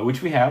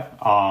 which we have,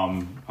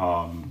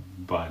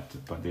 but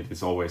it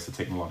is always a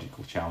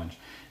technological challenge.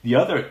 The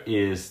other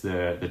is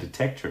the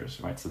detectors,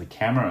 right? So the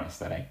cameras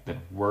that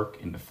work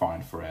in the far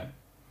infrared.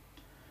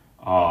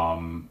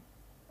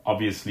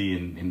 Obviously,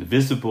 in the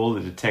visible,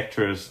 the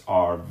detectors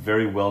are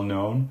very well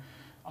known.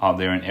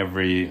 They're in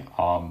every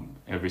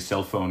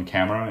cell phone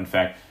camera. In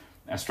fact,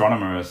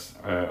 astronomers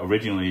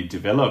originally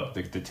developed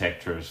the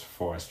detectors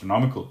for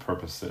astronomical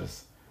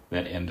purposes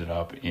that ended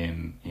up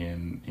in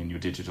your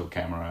digital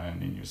camera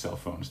and in your cell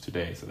phones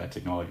today. So that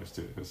technology is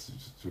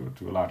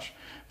to a large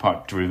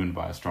part driven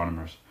by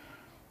astronomers.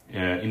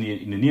 In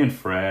the near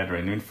infrared or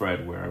in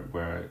infrared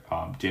where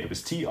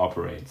JWST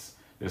operates,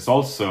 there's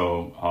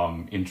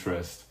also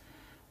interest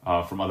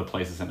from other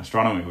places in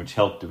astronomy which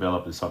helped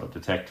develop this sort of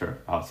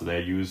detector. So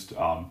they're used,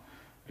 for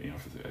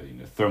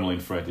the thermal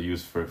infrared. They're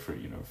used for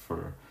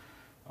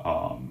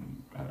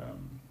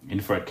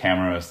infrared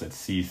cameras that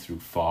see through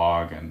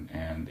fog and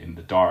in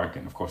the dark,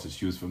 and of course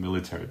it's used for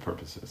military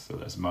purposes, so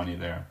there's money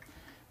there.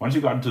 Once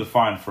you got into the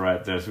far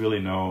infrared, there's really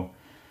no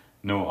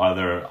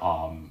other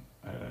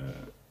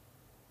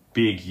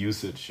big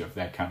usage of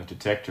that kind of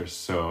detectors,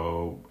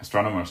 so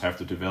astronomers have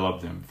to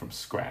develop them from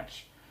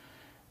scratch.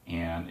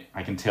 And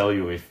I can tell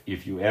you,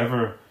 if you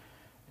ever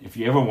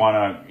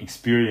want to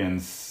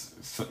experience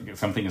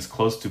something as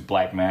close to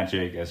black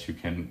magic as you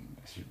can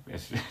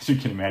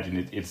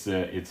imagine,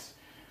 it's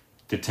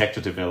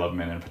detector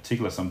development, and in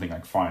particular something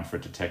like far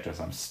infrared detectors.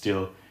 I'm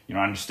still, I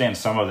understand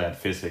some of that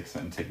physics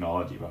and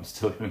technology, but I'm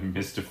still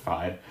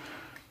mystified.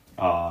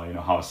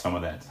 How some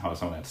of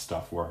that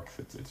stuff works.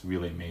 It's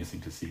really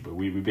amazing to see. But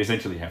we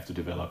essentially have to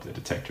develop the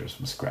detectors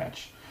from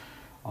scratch,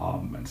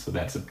 and so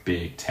that's a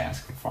big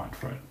task for far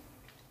infrared.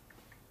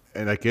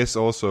 And I guess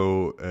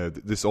also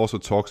this also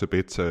talks a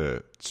bit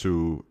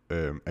to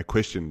a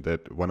question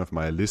that one of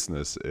my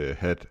listeners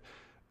had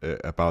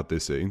about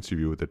this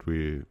interview that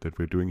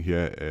we're doing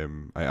here.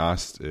 I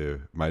asked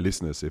my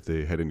listeners if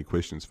they had any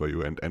questions for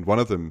you, and one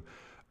of them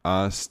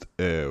asked,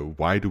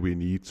 why do we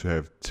need to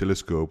have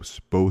telescopes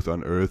both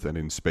on Earth and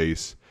in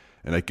space?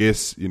 And I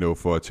guess,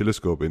 for a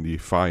telescope in the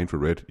far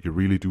infrared, you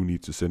really do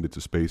need to send it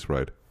to space,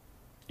 right?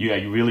 Yeah,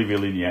 you really,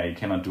 you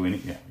cannot do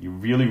anything. Yeah, you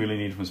really, really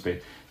need it from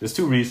space. There's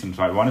two reasons,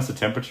 right? One is the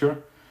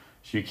temperature.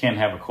 So you can't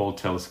have a cold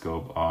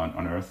telescope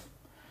on Earth.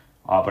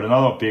 But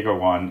another bigger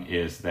one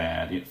is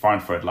that far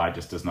infrared light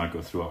just does not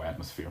go through our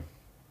atmosphere.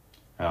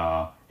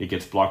 It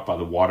gets blocked by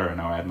the water in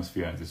our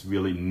atmosphere, and there's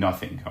really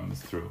nothing comes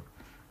through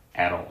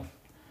at all.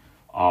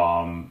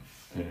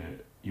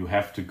 You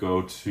have to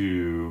go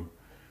to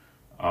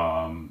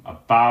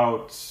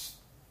about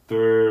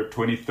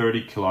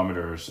 20-30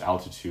 kilometers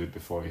altitude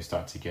before you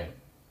start to get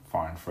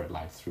far infrared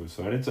light through.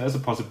 So it has a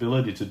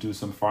possibility to do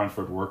some far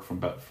infrared work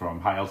from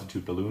high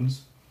altitude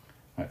balloons.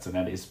 Right, so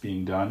that is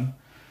being done.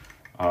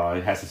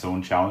 It has its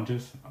own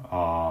challenges,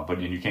 but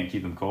you can't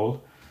keep them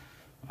cold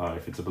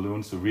if it's a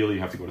balloon. So really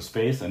you have to go to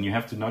space, and you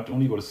have to not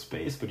only go to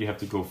space, but you have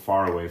to go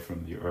far away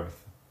from the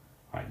Earth.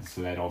 Right,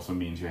 so that also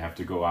means you have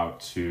to go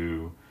out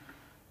to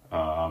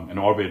an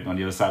orbit on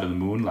the other side of the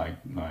moon, like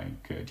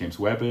James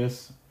Webb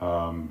is,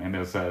 and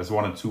there's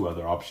one or two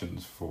other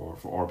options for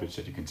orbits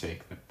that you can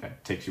take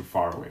that takes you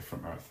far away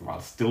from Earth while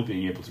still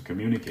being able to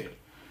communicate.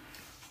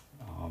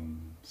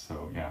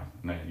 So yeah,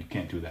 no, you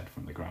can't do that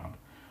from the ground.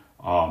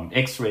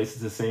 X-rays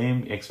is the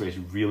same. X-rays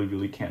you really,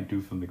 really can't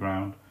do from the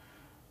ground.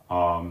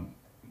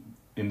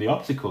 In the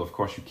optical, of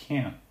course, you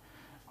can.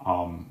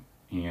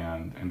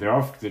 And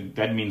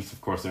that means, of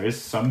course, there is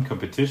some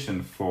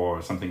competition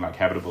for something like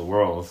habitable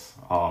worlds,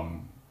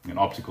 an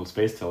optical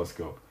space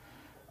telescope.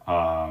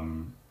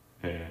 One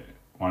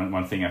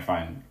thing I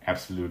find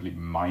absolutely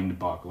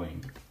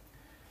mind-boggling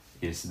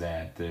is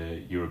that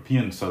the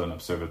European Southern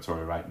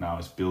Observatory right now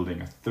is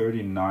building a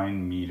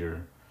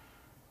 39-meter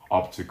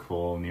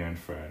optical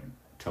near-infrared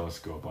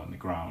telescope on the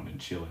ground in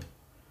Chile.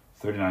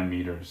 39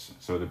 meters.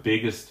 So the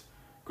biggest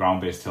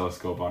ground-based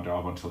telescope up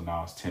until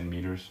now is 10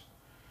 meters.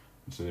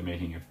 So they're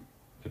making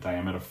the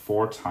diameter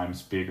 4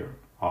 times bigger.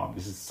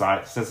 This is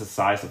the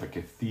size of a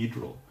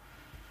cathedral,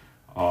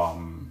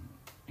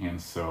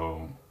 and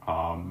so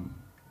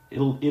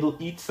it'll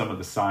eat some of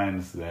the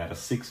science that a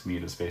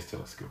 6-meter space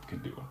telescope can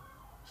do.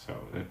 So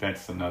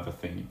that's another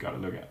thing you've got to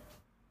look at.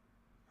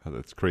 Oh,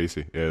 that's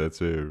crazy. Yeah,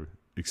 that's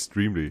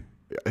extremely.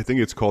 I think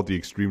it's called the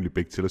Extremely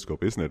Big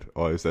Telescope, isn't it?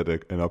 Or is that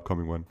an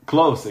upcoming one?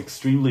 Close.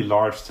 Extremely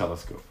Large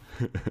Telescope.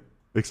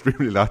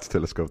 Extremely Large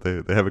Telescope.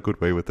 They have a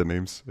good way with the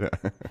names. Yeah.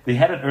 They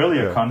had an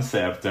earlier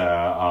concept,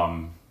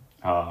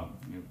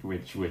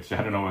 which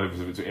I don't know if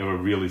it was ever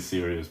really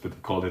serious, but they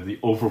called it the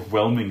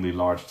Overwhelmingly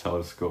Large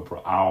Telescope,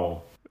 or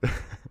OWL.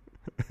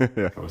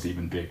 Yeah. It was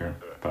even bigger,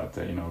 but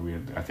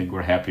I think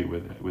we're happy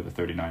with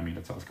the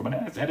 39-meter telescope,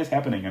 and that is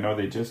happening. I know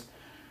they just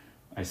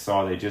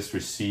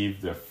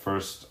received their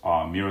first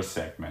mirror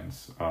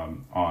segments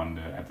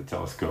at the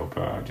telescope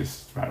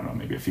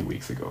maybe a few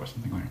weeks ago or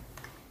something like that.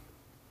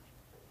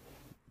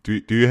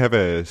 Do you have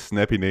a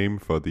snappy name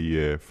for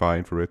the far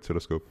infrared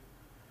telescope?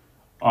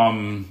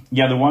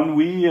 The one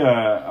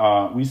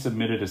we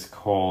submitted is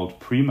called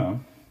Prima.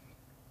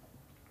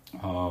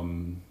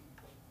 And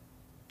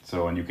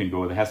you can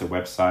go. It has a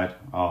website.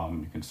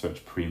 You can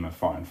search Prima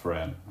for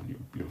infrared,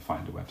 and you'll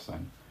find the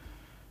website.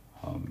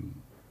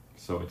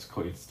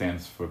 It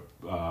stands for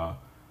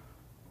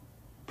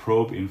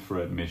Probe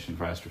Infrared Mission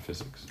for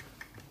Astrophysics.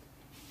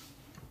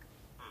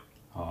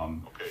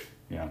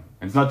 Yeah,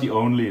 it's not the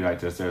only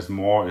like this. There's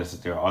more.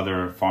 There are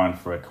other far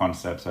infrared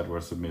concepts that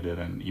were submitted,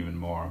 and even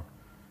more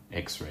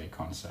X-ray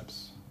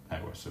concepts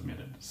that were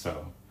submitted.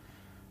 So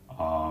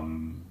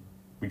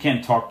we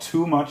can't talk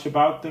too much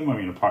about them. I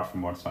mean, apart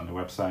from what's on the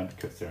website,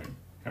 because they're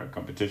in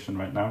competition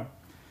right now.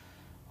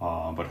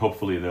 But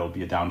hopefully there will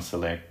be a down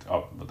select.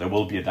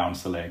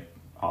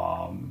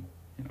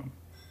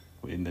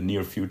 In the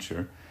near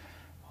future.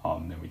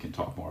 Then we can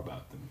talk more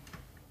about them.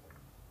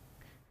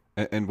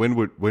 And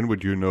when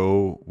would you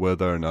know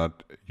whether or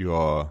not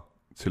your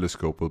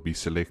telescope will be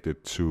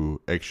selected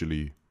to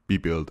actually be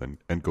built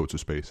and go to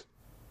space?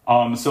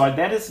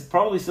 That is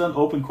probably still an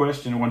open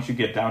question once you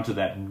get down to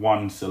that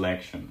one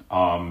selection.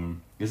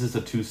 This is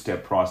a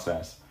two-step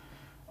process.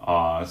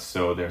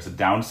 So there's a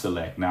down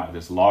select now.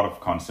 There's a lot of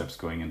concepts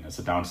going in. There's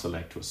a down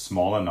select to a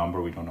smaller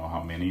number. We don't know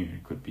how many.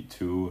 It could be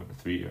 2 or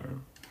 3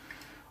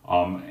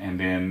 and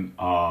then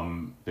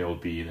there will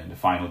be then the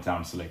final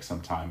down select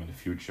sometime in the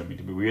future. I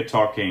mean, we are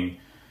talking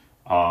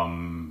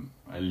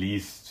at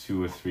least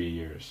 2 or 3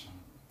 years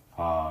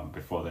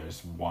before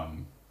there's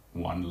one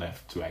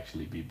left to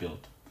actually be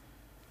built.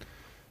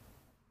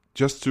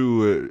 Just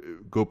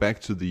to go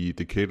back to the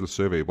decadal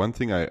survey, one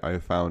thing I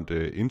found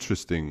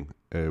interesting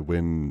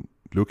when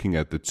looking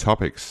at the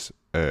topics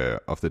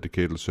of the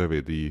decadal survey,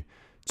 the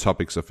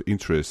topics of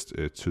interest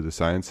to the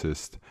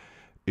scientist,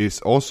 is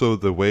also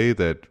the way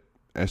that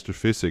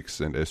astrophysics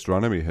and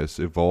astronomy has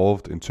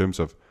evolved in terms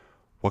of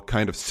what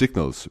kind of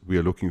signals we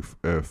are looking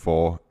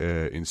for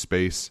in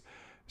space.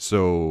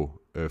 So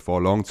for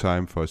a long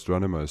time, for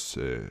astronomers,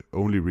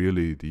 only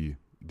really the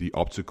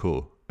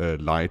optical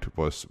light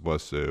was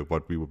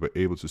what we were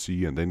able to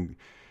see, and then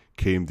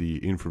came the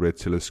infrared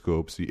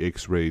telescopes, the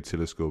X-ray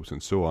telescopes,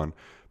 and so on.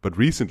 But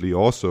recently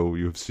also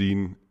you've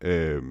seen,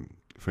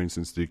 for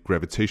instance, the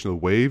gravitational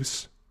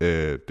waves,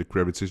 the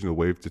gravitational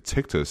wave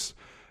detectors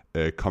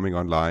coming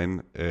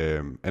online.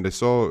 And I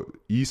saw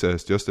ESA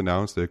has just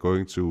announced they're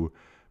going to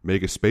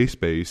make a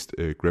space-based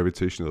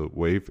gravitational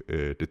wave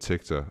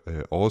detector,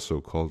 also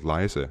called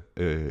LISA,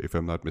 if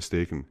I'm not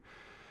mistaken.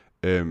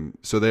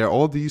 So there are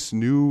all these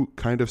new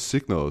kind of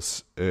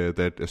signals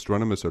that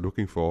astronomers are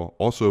looking for,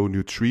 also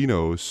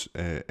neutrinos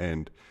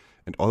and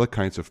other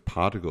kinds of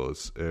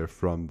particles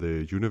from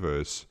the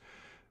universe.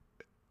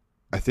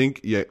 I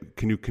think,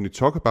 can you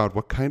talk about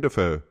what kind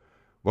of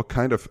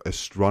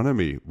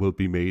astronomy will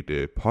be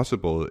made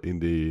possible in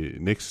the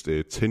next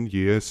 10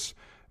 years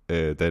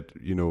that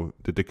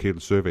the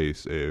decadal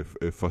surveys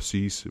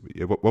foresees?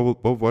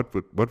 What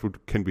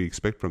can we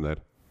expect from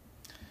that?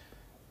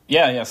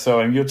 Yeah.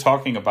 So you're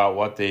talking about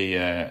what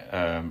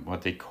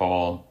they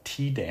call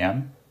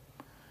TDAM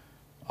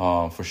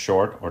for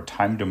short, or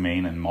time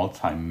domain and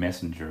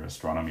multi-messenger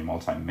astronomy.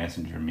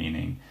 Multi-messenger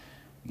meaning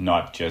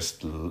not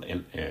just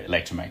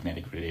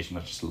electromagnetic radiation,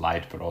 not just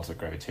light, but also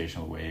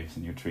gravitational waves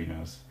and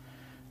neutrinos.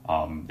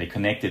 They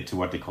connect it to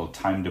what they call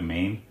time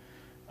domain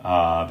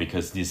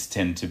because these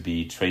tend to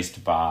be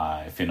traced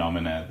by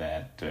phenomena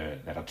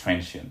that are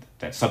transient,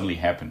 that suddenly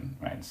happen,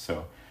 right?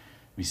 So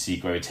we see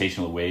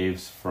gravitational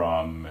waves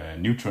from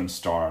neutron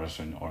stars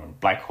or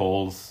black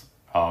holes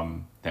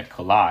that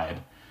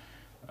collide.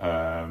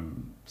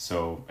 And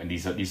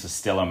these are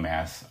stellar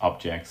mass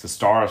objects. The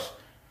stars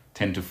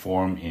tend to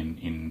form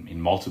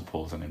in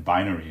multiples and in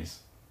binaries,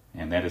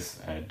 and that is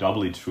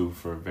doubly true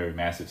for very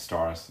massive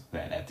stars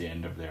that at the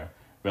end of their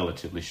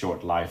relatively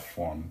short life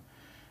form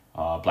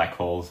black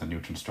holes and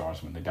neutron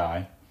stars when they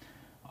die,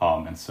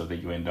 and so that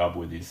you end up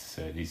with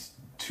these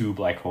two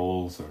black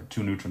holes or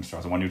two neutron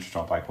stars and one neutron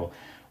star black hole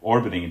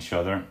orbiting each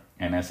other.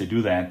 And as they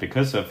do that,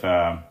 because of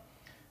a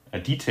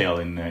detail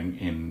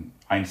in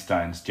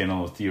Einstein's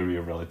general theory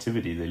of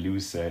relativity, they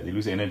lose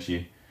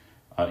energy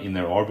in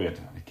their orbit.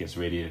 It gets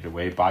radiated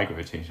away by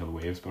gravitational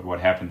waves, but what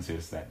happens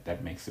is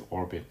that makes the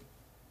orbit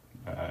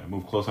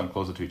move closer and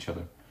closer to each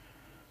other,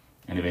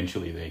 and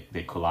eventually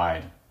they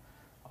collide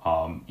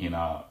in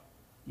a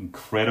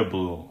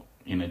incredible,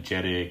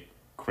 energetic,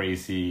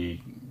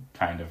 crazy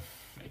kind of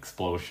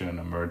explosion,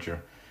 a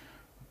merger.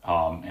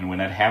 And when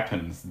that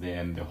happens,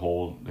 then the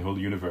whole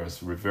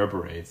universe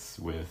reverberates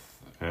with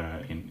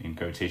in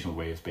gravitational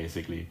waves.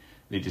 Basically,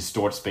 they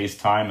distort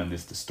space-time, and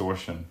this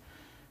distortion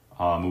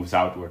moves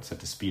outwards at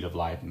the speed of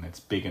light, and it's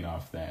big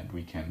enough that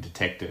we can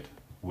detect it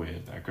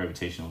with a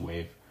gravitational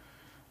wave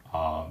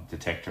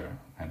detector.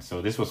 And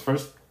so this was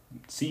first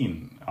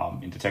seen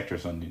in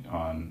detectors on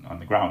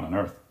the ground on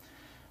Earth.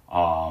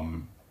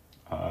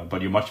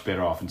 But you're much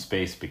better off in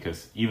space,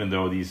 because even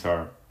though these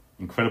are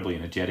incredibly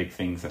energetic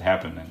things that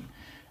happen, and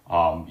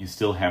you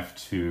still have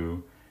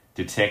to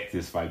detect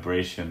this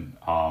vibration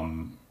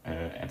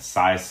at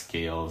size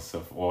scales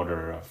of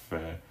order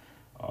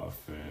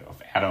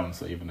of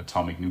atoms or even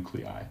atomic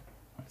nuclei. Right?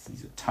 So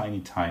these are tiny,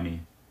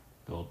 tiny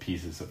little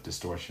pieces of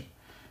distortion.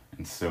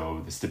 And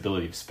so the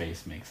stability of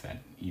space makes that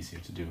easier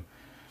to do,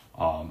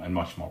 and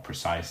much more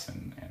precise.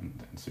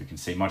 And so you can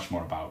say much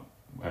more about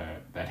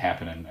that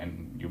happen,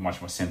 and you're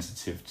much more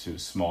sensitive to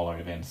smaller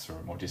events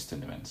or more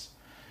distant events.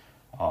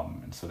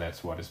 And so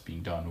that's what is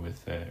being done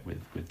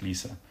with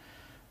LISA.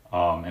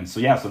 And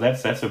so so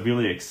that's a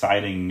really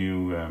exciting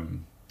new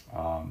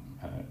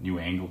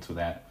angle to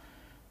that.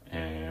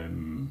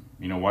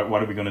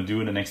 What are we going to do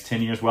in the next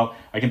 10 years? Well,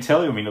 I can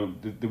tell you,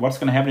 what's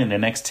going to happen in the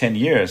next 10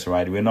 years,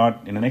 right? We're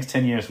not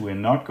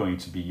going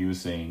to be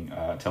using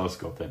a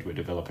telescope that we're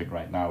developing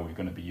right now. We're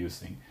going to be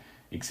using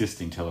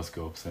existing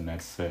telescopes, and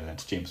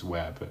that's James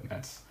Webb, and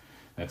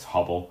that's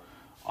Hubble.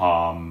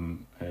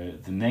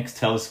 The next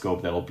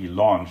telescope that will be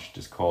launched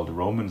is called the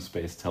Roman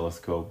Space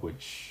Telescope,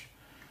 which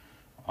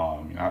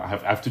I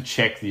have to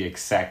check the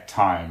exact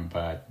time,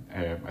 but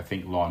I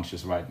think launch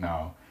is right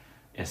now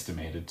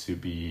estimated to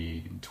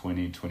be in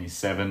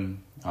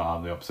 2027.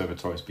 The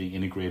observatory is being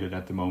integrated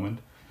at the moment.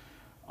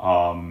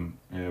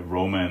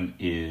 Roman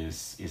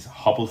is a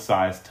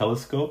Hubble-sized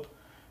telescope,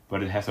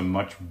 but it has a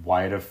much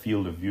wider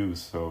field of view,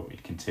 so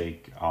it can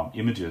take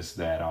images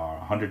that are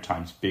 100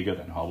 times bigger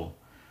than Hubble.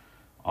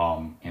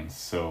 And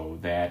so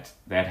that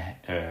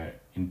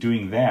in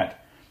doing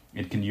that,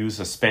 it can use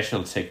a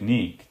special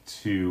technique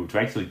to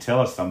actually tell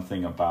us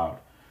something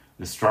about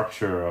the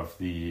structure of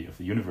the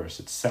universe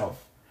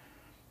itself.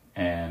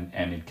 And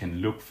it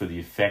can look for the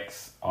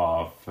effects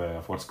of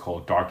what's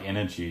called dark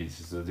energy,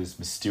 so this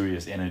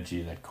mysterious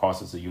energy that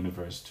causes the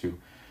universe to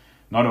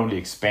not only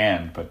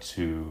expand but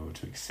to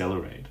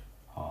accelerate.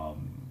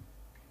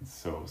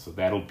 So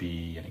that'll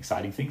be an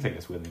exciting thing, I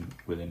guess,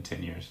 within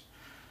 10 years.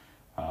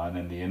 And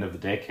then the end of the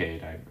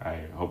decade,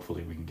 I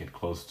hopefully we can get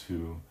close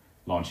to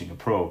launching a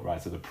probe,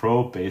 right? So the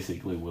probe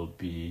basically will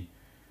be,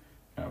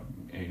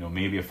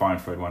 maybe a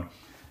far-infrared one,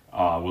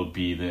 will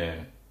be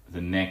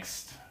the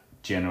next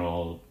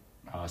general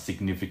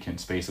significant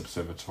space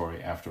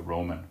observatory after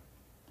Roman.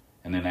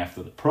 And then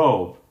after the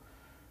probe,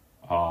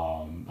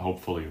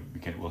 hopefully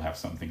we'll have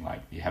something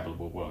like the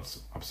Habitable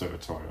Worlds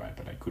Observatory, right?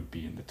 But it could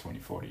be in the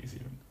 2040s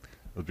even.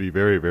 It'll be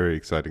very, very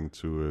exciting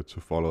to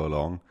follow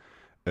along.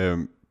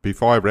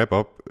 Before I wrap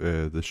up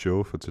the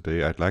show for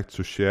today, I'd like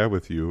to share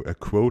with you a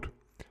quote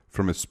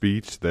from a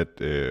speech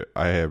that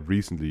I have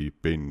recently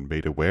been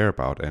made aware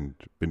about and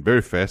been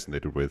very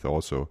fascinated with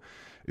also.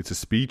 It's a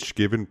speech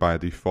given by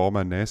the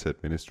former NASA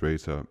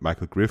administrator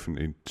Michael Griffin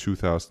in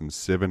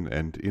 2007,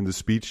 and in the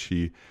speech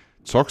he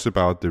talks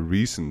about the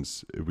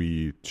reasons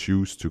we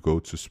choose to go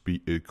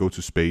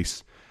to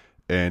space.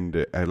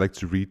 And I'd like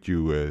to read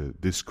you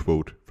this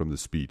quote from the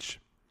speech.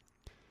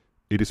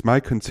 "It is my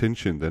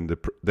contention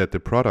that the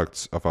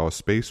products of our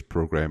space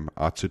program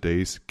are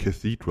today's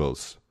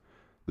cathedrals.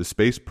 The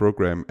space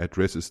program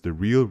addresses the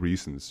real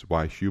reasons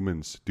why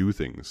humans do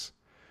things.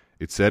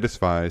 It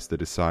satisfies the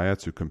desire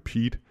to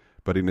compete,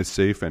 but in a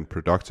safe and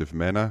productive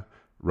manner,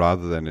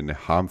 rather than in a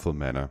harmful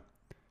manner.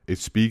 It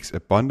speaks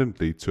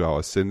abundantly to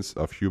our sense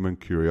of human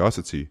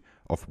curiosity,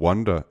 of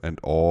wonder and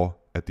awe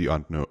at the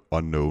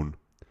unknown.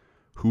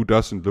 Who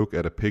doesn't look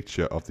at a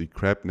picture of the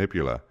Crab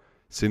Nebula,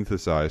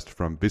 synthesized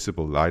from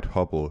visible light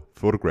Hubble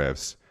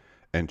photographs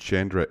and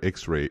Chandra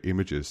X-ray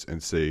images,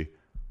 and say,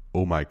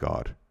 'Oh my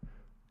God'?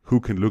 Who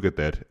can look at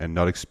that and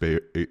not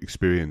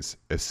experience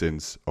a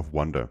sense of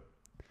wonder?"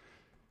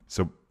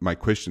 So my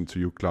question to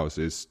you, Klaus,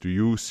 is: do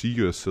you see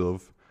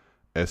yourself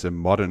as a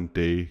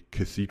modern-day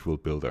cathedral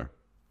builder?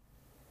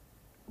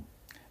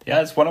 Yeah,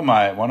 it's one of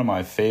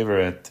my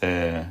favorite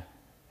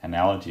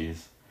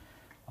analogies.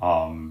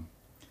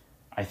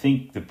 I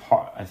think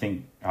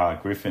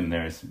Griffin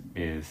there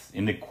is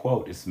in the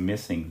quote is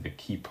missing the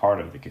key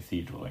part of the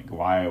cathedral. Like,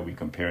 why are we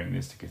comparing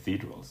this to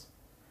cathedrals?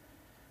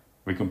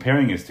 We're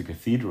comparing this to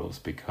cathedrals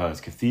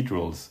because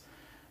cathedrals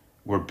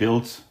were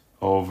built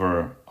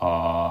over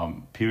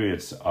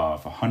periods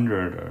of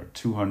 100 or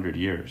 200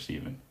 years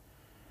even.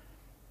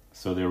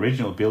 So the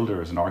original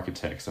builders and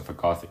architects of a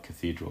Gothic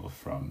cathedral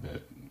from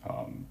the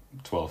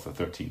 12th or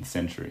 13th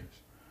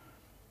centuries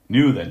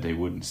knew that they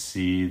wouldn't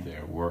see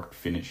their work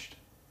finished.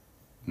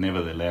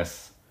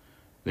 Nevertheless,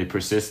 they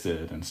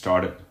persisted and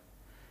started.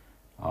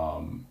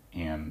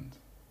 And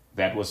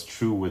that was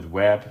true with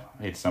Webb.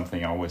 It's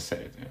something I always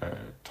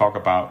talk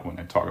about when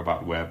I talk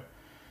about Webb,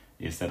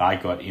 is that I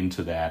got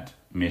into that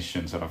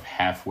mission sort of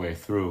halfway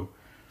through.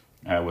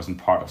 I wasn't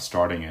part of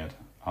starting it,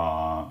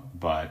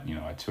 but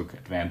I took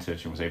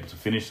advantage and was able to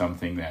finish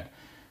something that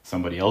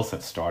somebody else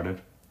had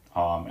started.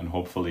 And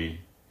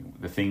hopefully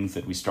the things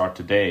that we start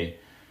today,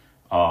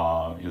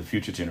 the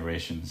future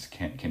generations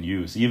can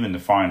use. Even the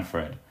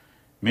far-infrared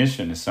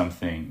mission is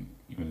something,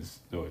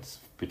 though it's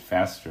a bit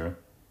faster,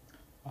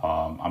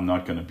 I'm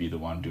not going to be the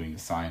one doing the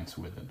science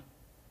with it.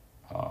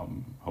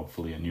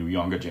 Hopefully a new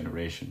younger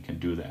generation can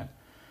do that.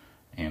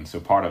 And so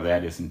part of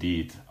that is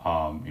indeed,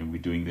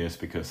 we're doing this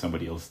because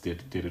somebody else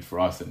did it for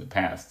us in the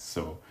past.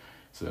 So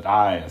that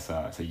I, as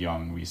a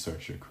young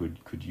researcher,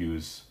 could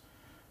use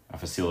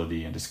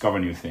facility and discover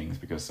new things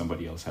because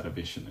somebody else had a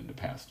vision in the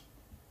past.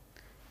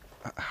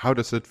 How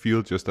does it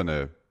feel, just on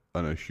a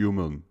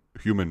human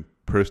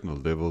personal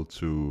level,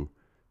 to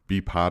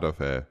be part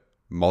of a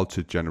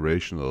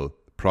multi-generational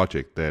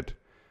project that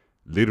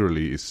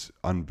literally is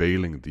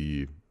unveiling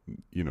the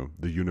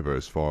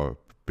universe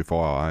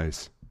before our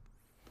eyes?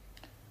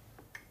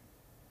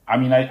 I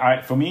mean,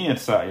 for me,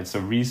 it's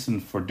a reason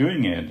for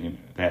doing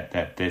it,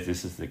 that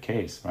this is the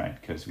case, right?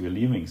 Because we're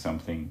leaving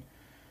something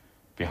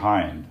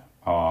behind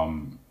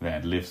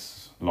that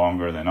lives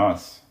longer than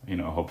us.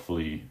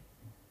 Hopefully,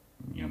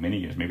 many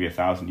years, maybe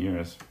 1,000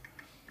 years.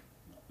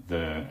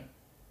 The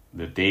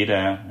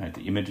data,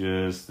 the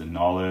images, the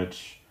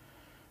knowledge,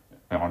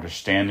 the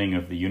understanding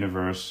of the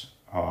universe.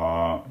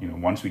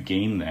 Once we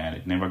gain that,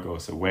 it never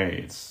goes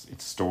away. It's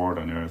stored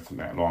on Earth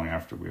long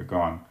after we're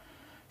gone.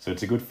 So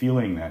it's a good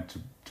feeling that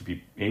to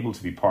be able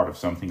to be part of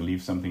something,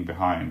 leave something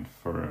behind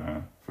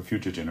for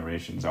future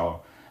generations. Our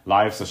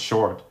lives are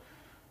short,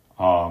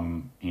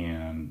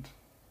 and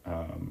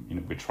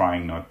we're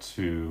trying not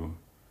to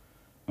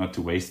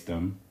waste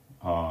them.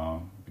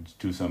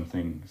 Do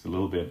something that's a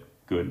little bit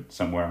good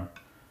somewhere.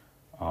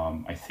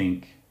 I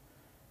think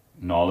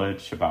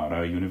knowledge about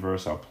our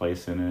universe, our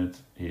place in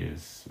it,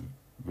 is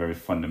very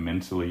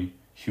fundamentally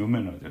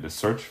human, or the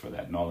search for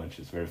that knowledge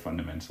is very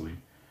fundamentally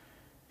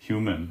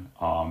human,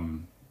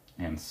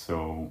 and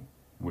so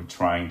we're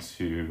trying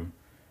to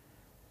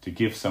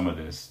give some of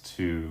this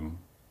to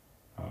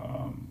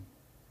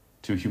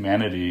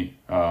humanity,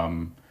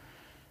 and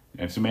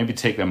to maybe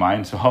take their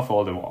minds off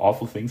all the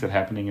awful things that are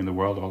happening in the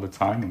world all the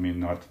time. I mean,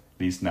 not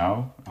least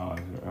now.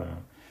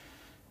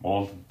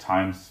 All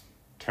times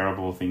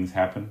terrible things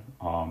happen.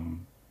 I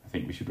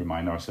think we should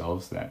remind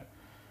ourselves that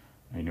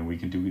we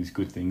can do these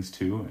good things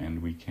too,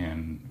 and we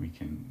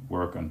can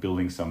work on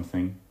building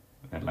something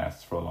that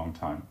lasts for a long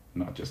time,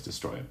 not just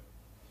destroy it.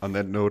 On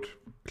that note,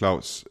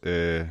 Klaus,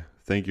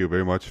 thank you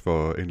very much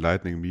for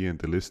enlightening me and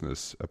the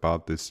listeners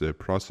about this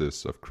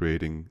process of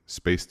creating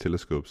space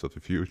telescopes of the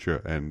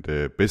future, and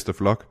best of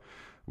luck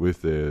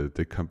with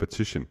the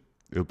competition.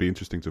 It'll be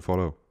interesting to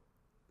follow.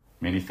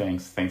 Many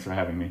thanks. Thanks for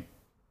having me.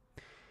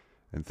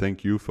 And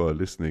thank you for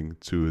listening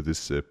to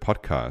this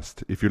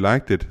podcast. If you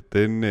liked it,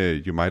 then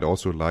you might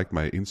also like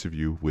my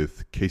interview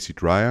with Casey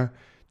Dreyer,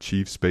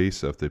 Chief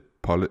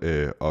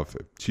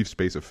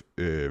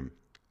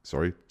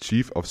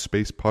of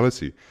Space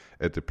Policy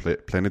at the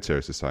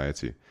Planetary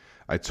Society.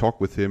 I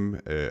talked with him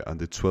on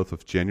the 12th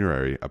of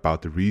January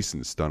about the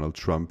reasons Donald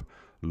Trump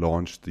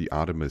launched the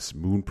Artemis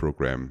moon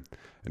program,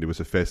 and it was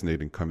a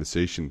fascinating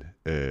conversation.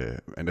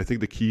 And I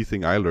think the key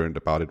thing I learned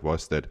about it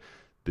was that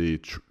the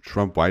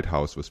Trump White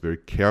House was very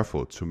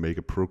careful to make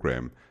a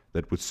program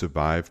that would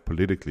survive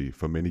politically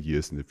for many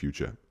years in the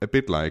future. A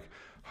bit like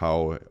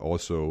how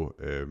also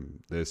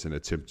there's an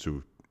attempt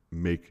to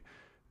make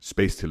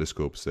space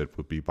telescopes that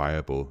would be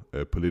viable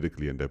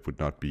politically and that would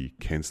not be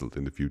cancelled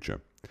in the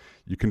future.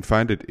 You can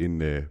find it in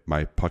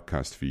my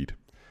podcast feed.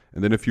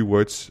 And then a few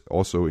words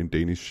also in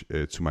Danish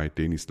to my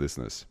Danish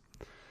listeners.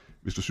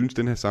 Hvis du synes,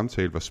 den her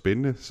samtale var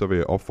spændende, så vil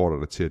jeg opfordre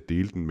dig til at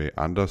dele den med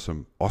andre,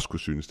 som også kunne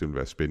synes, det ville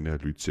være spændende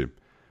at lytte til.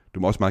 Du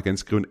må også meget gerne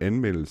skrive en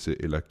anmeldelse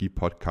eller give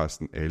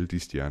podcasten alle de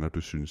stjerner,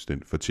 du synes,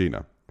 den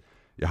fortjener.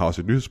 Jeg har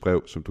også et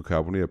nyhedsbrev, som du kan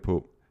abonnere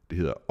på. Det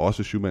hedder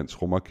også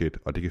Schumanns Rumraket,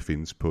 og det kan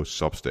findes på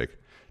Substack.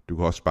 Du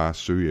kan også bare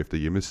søge efter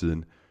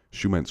hjemmesiden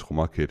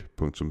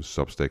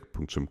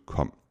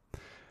schumannsrumraket.substack.com.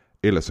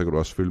 Ellers så kan du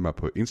også følge mig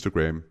på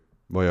Instagram,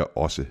 hvor jeg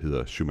også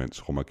hedder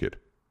Schumanns Rumraket.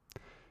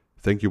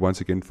 Thank you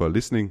once again for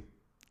listening.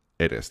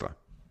 Ad Astra.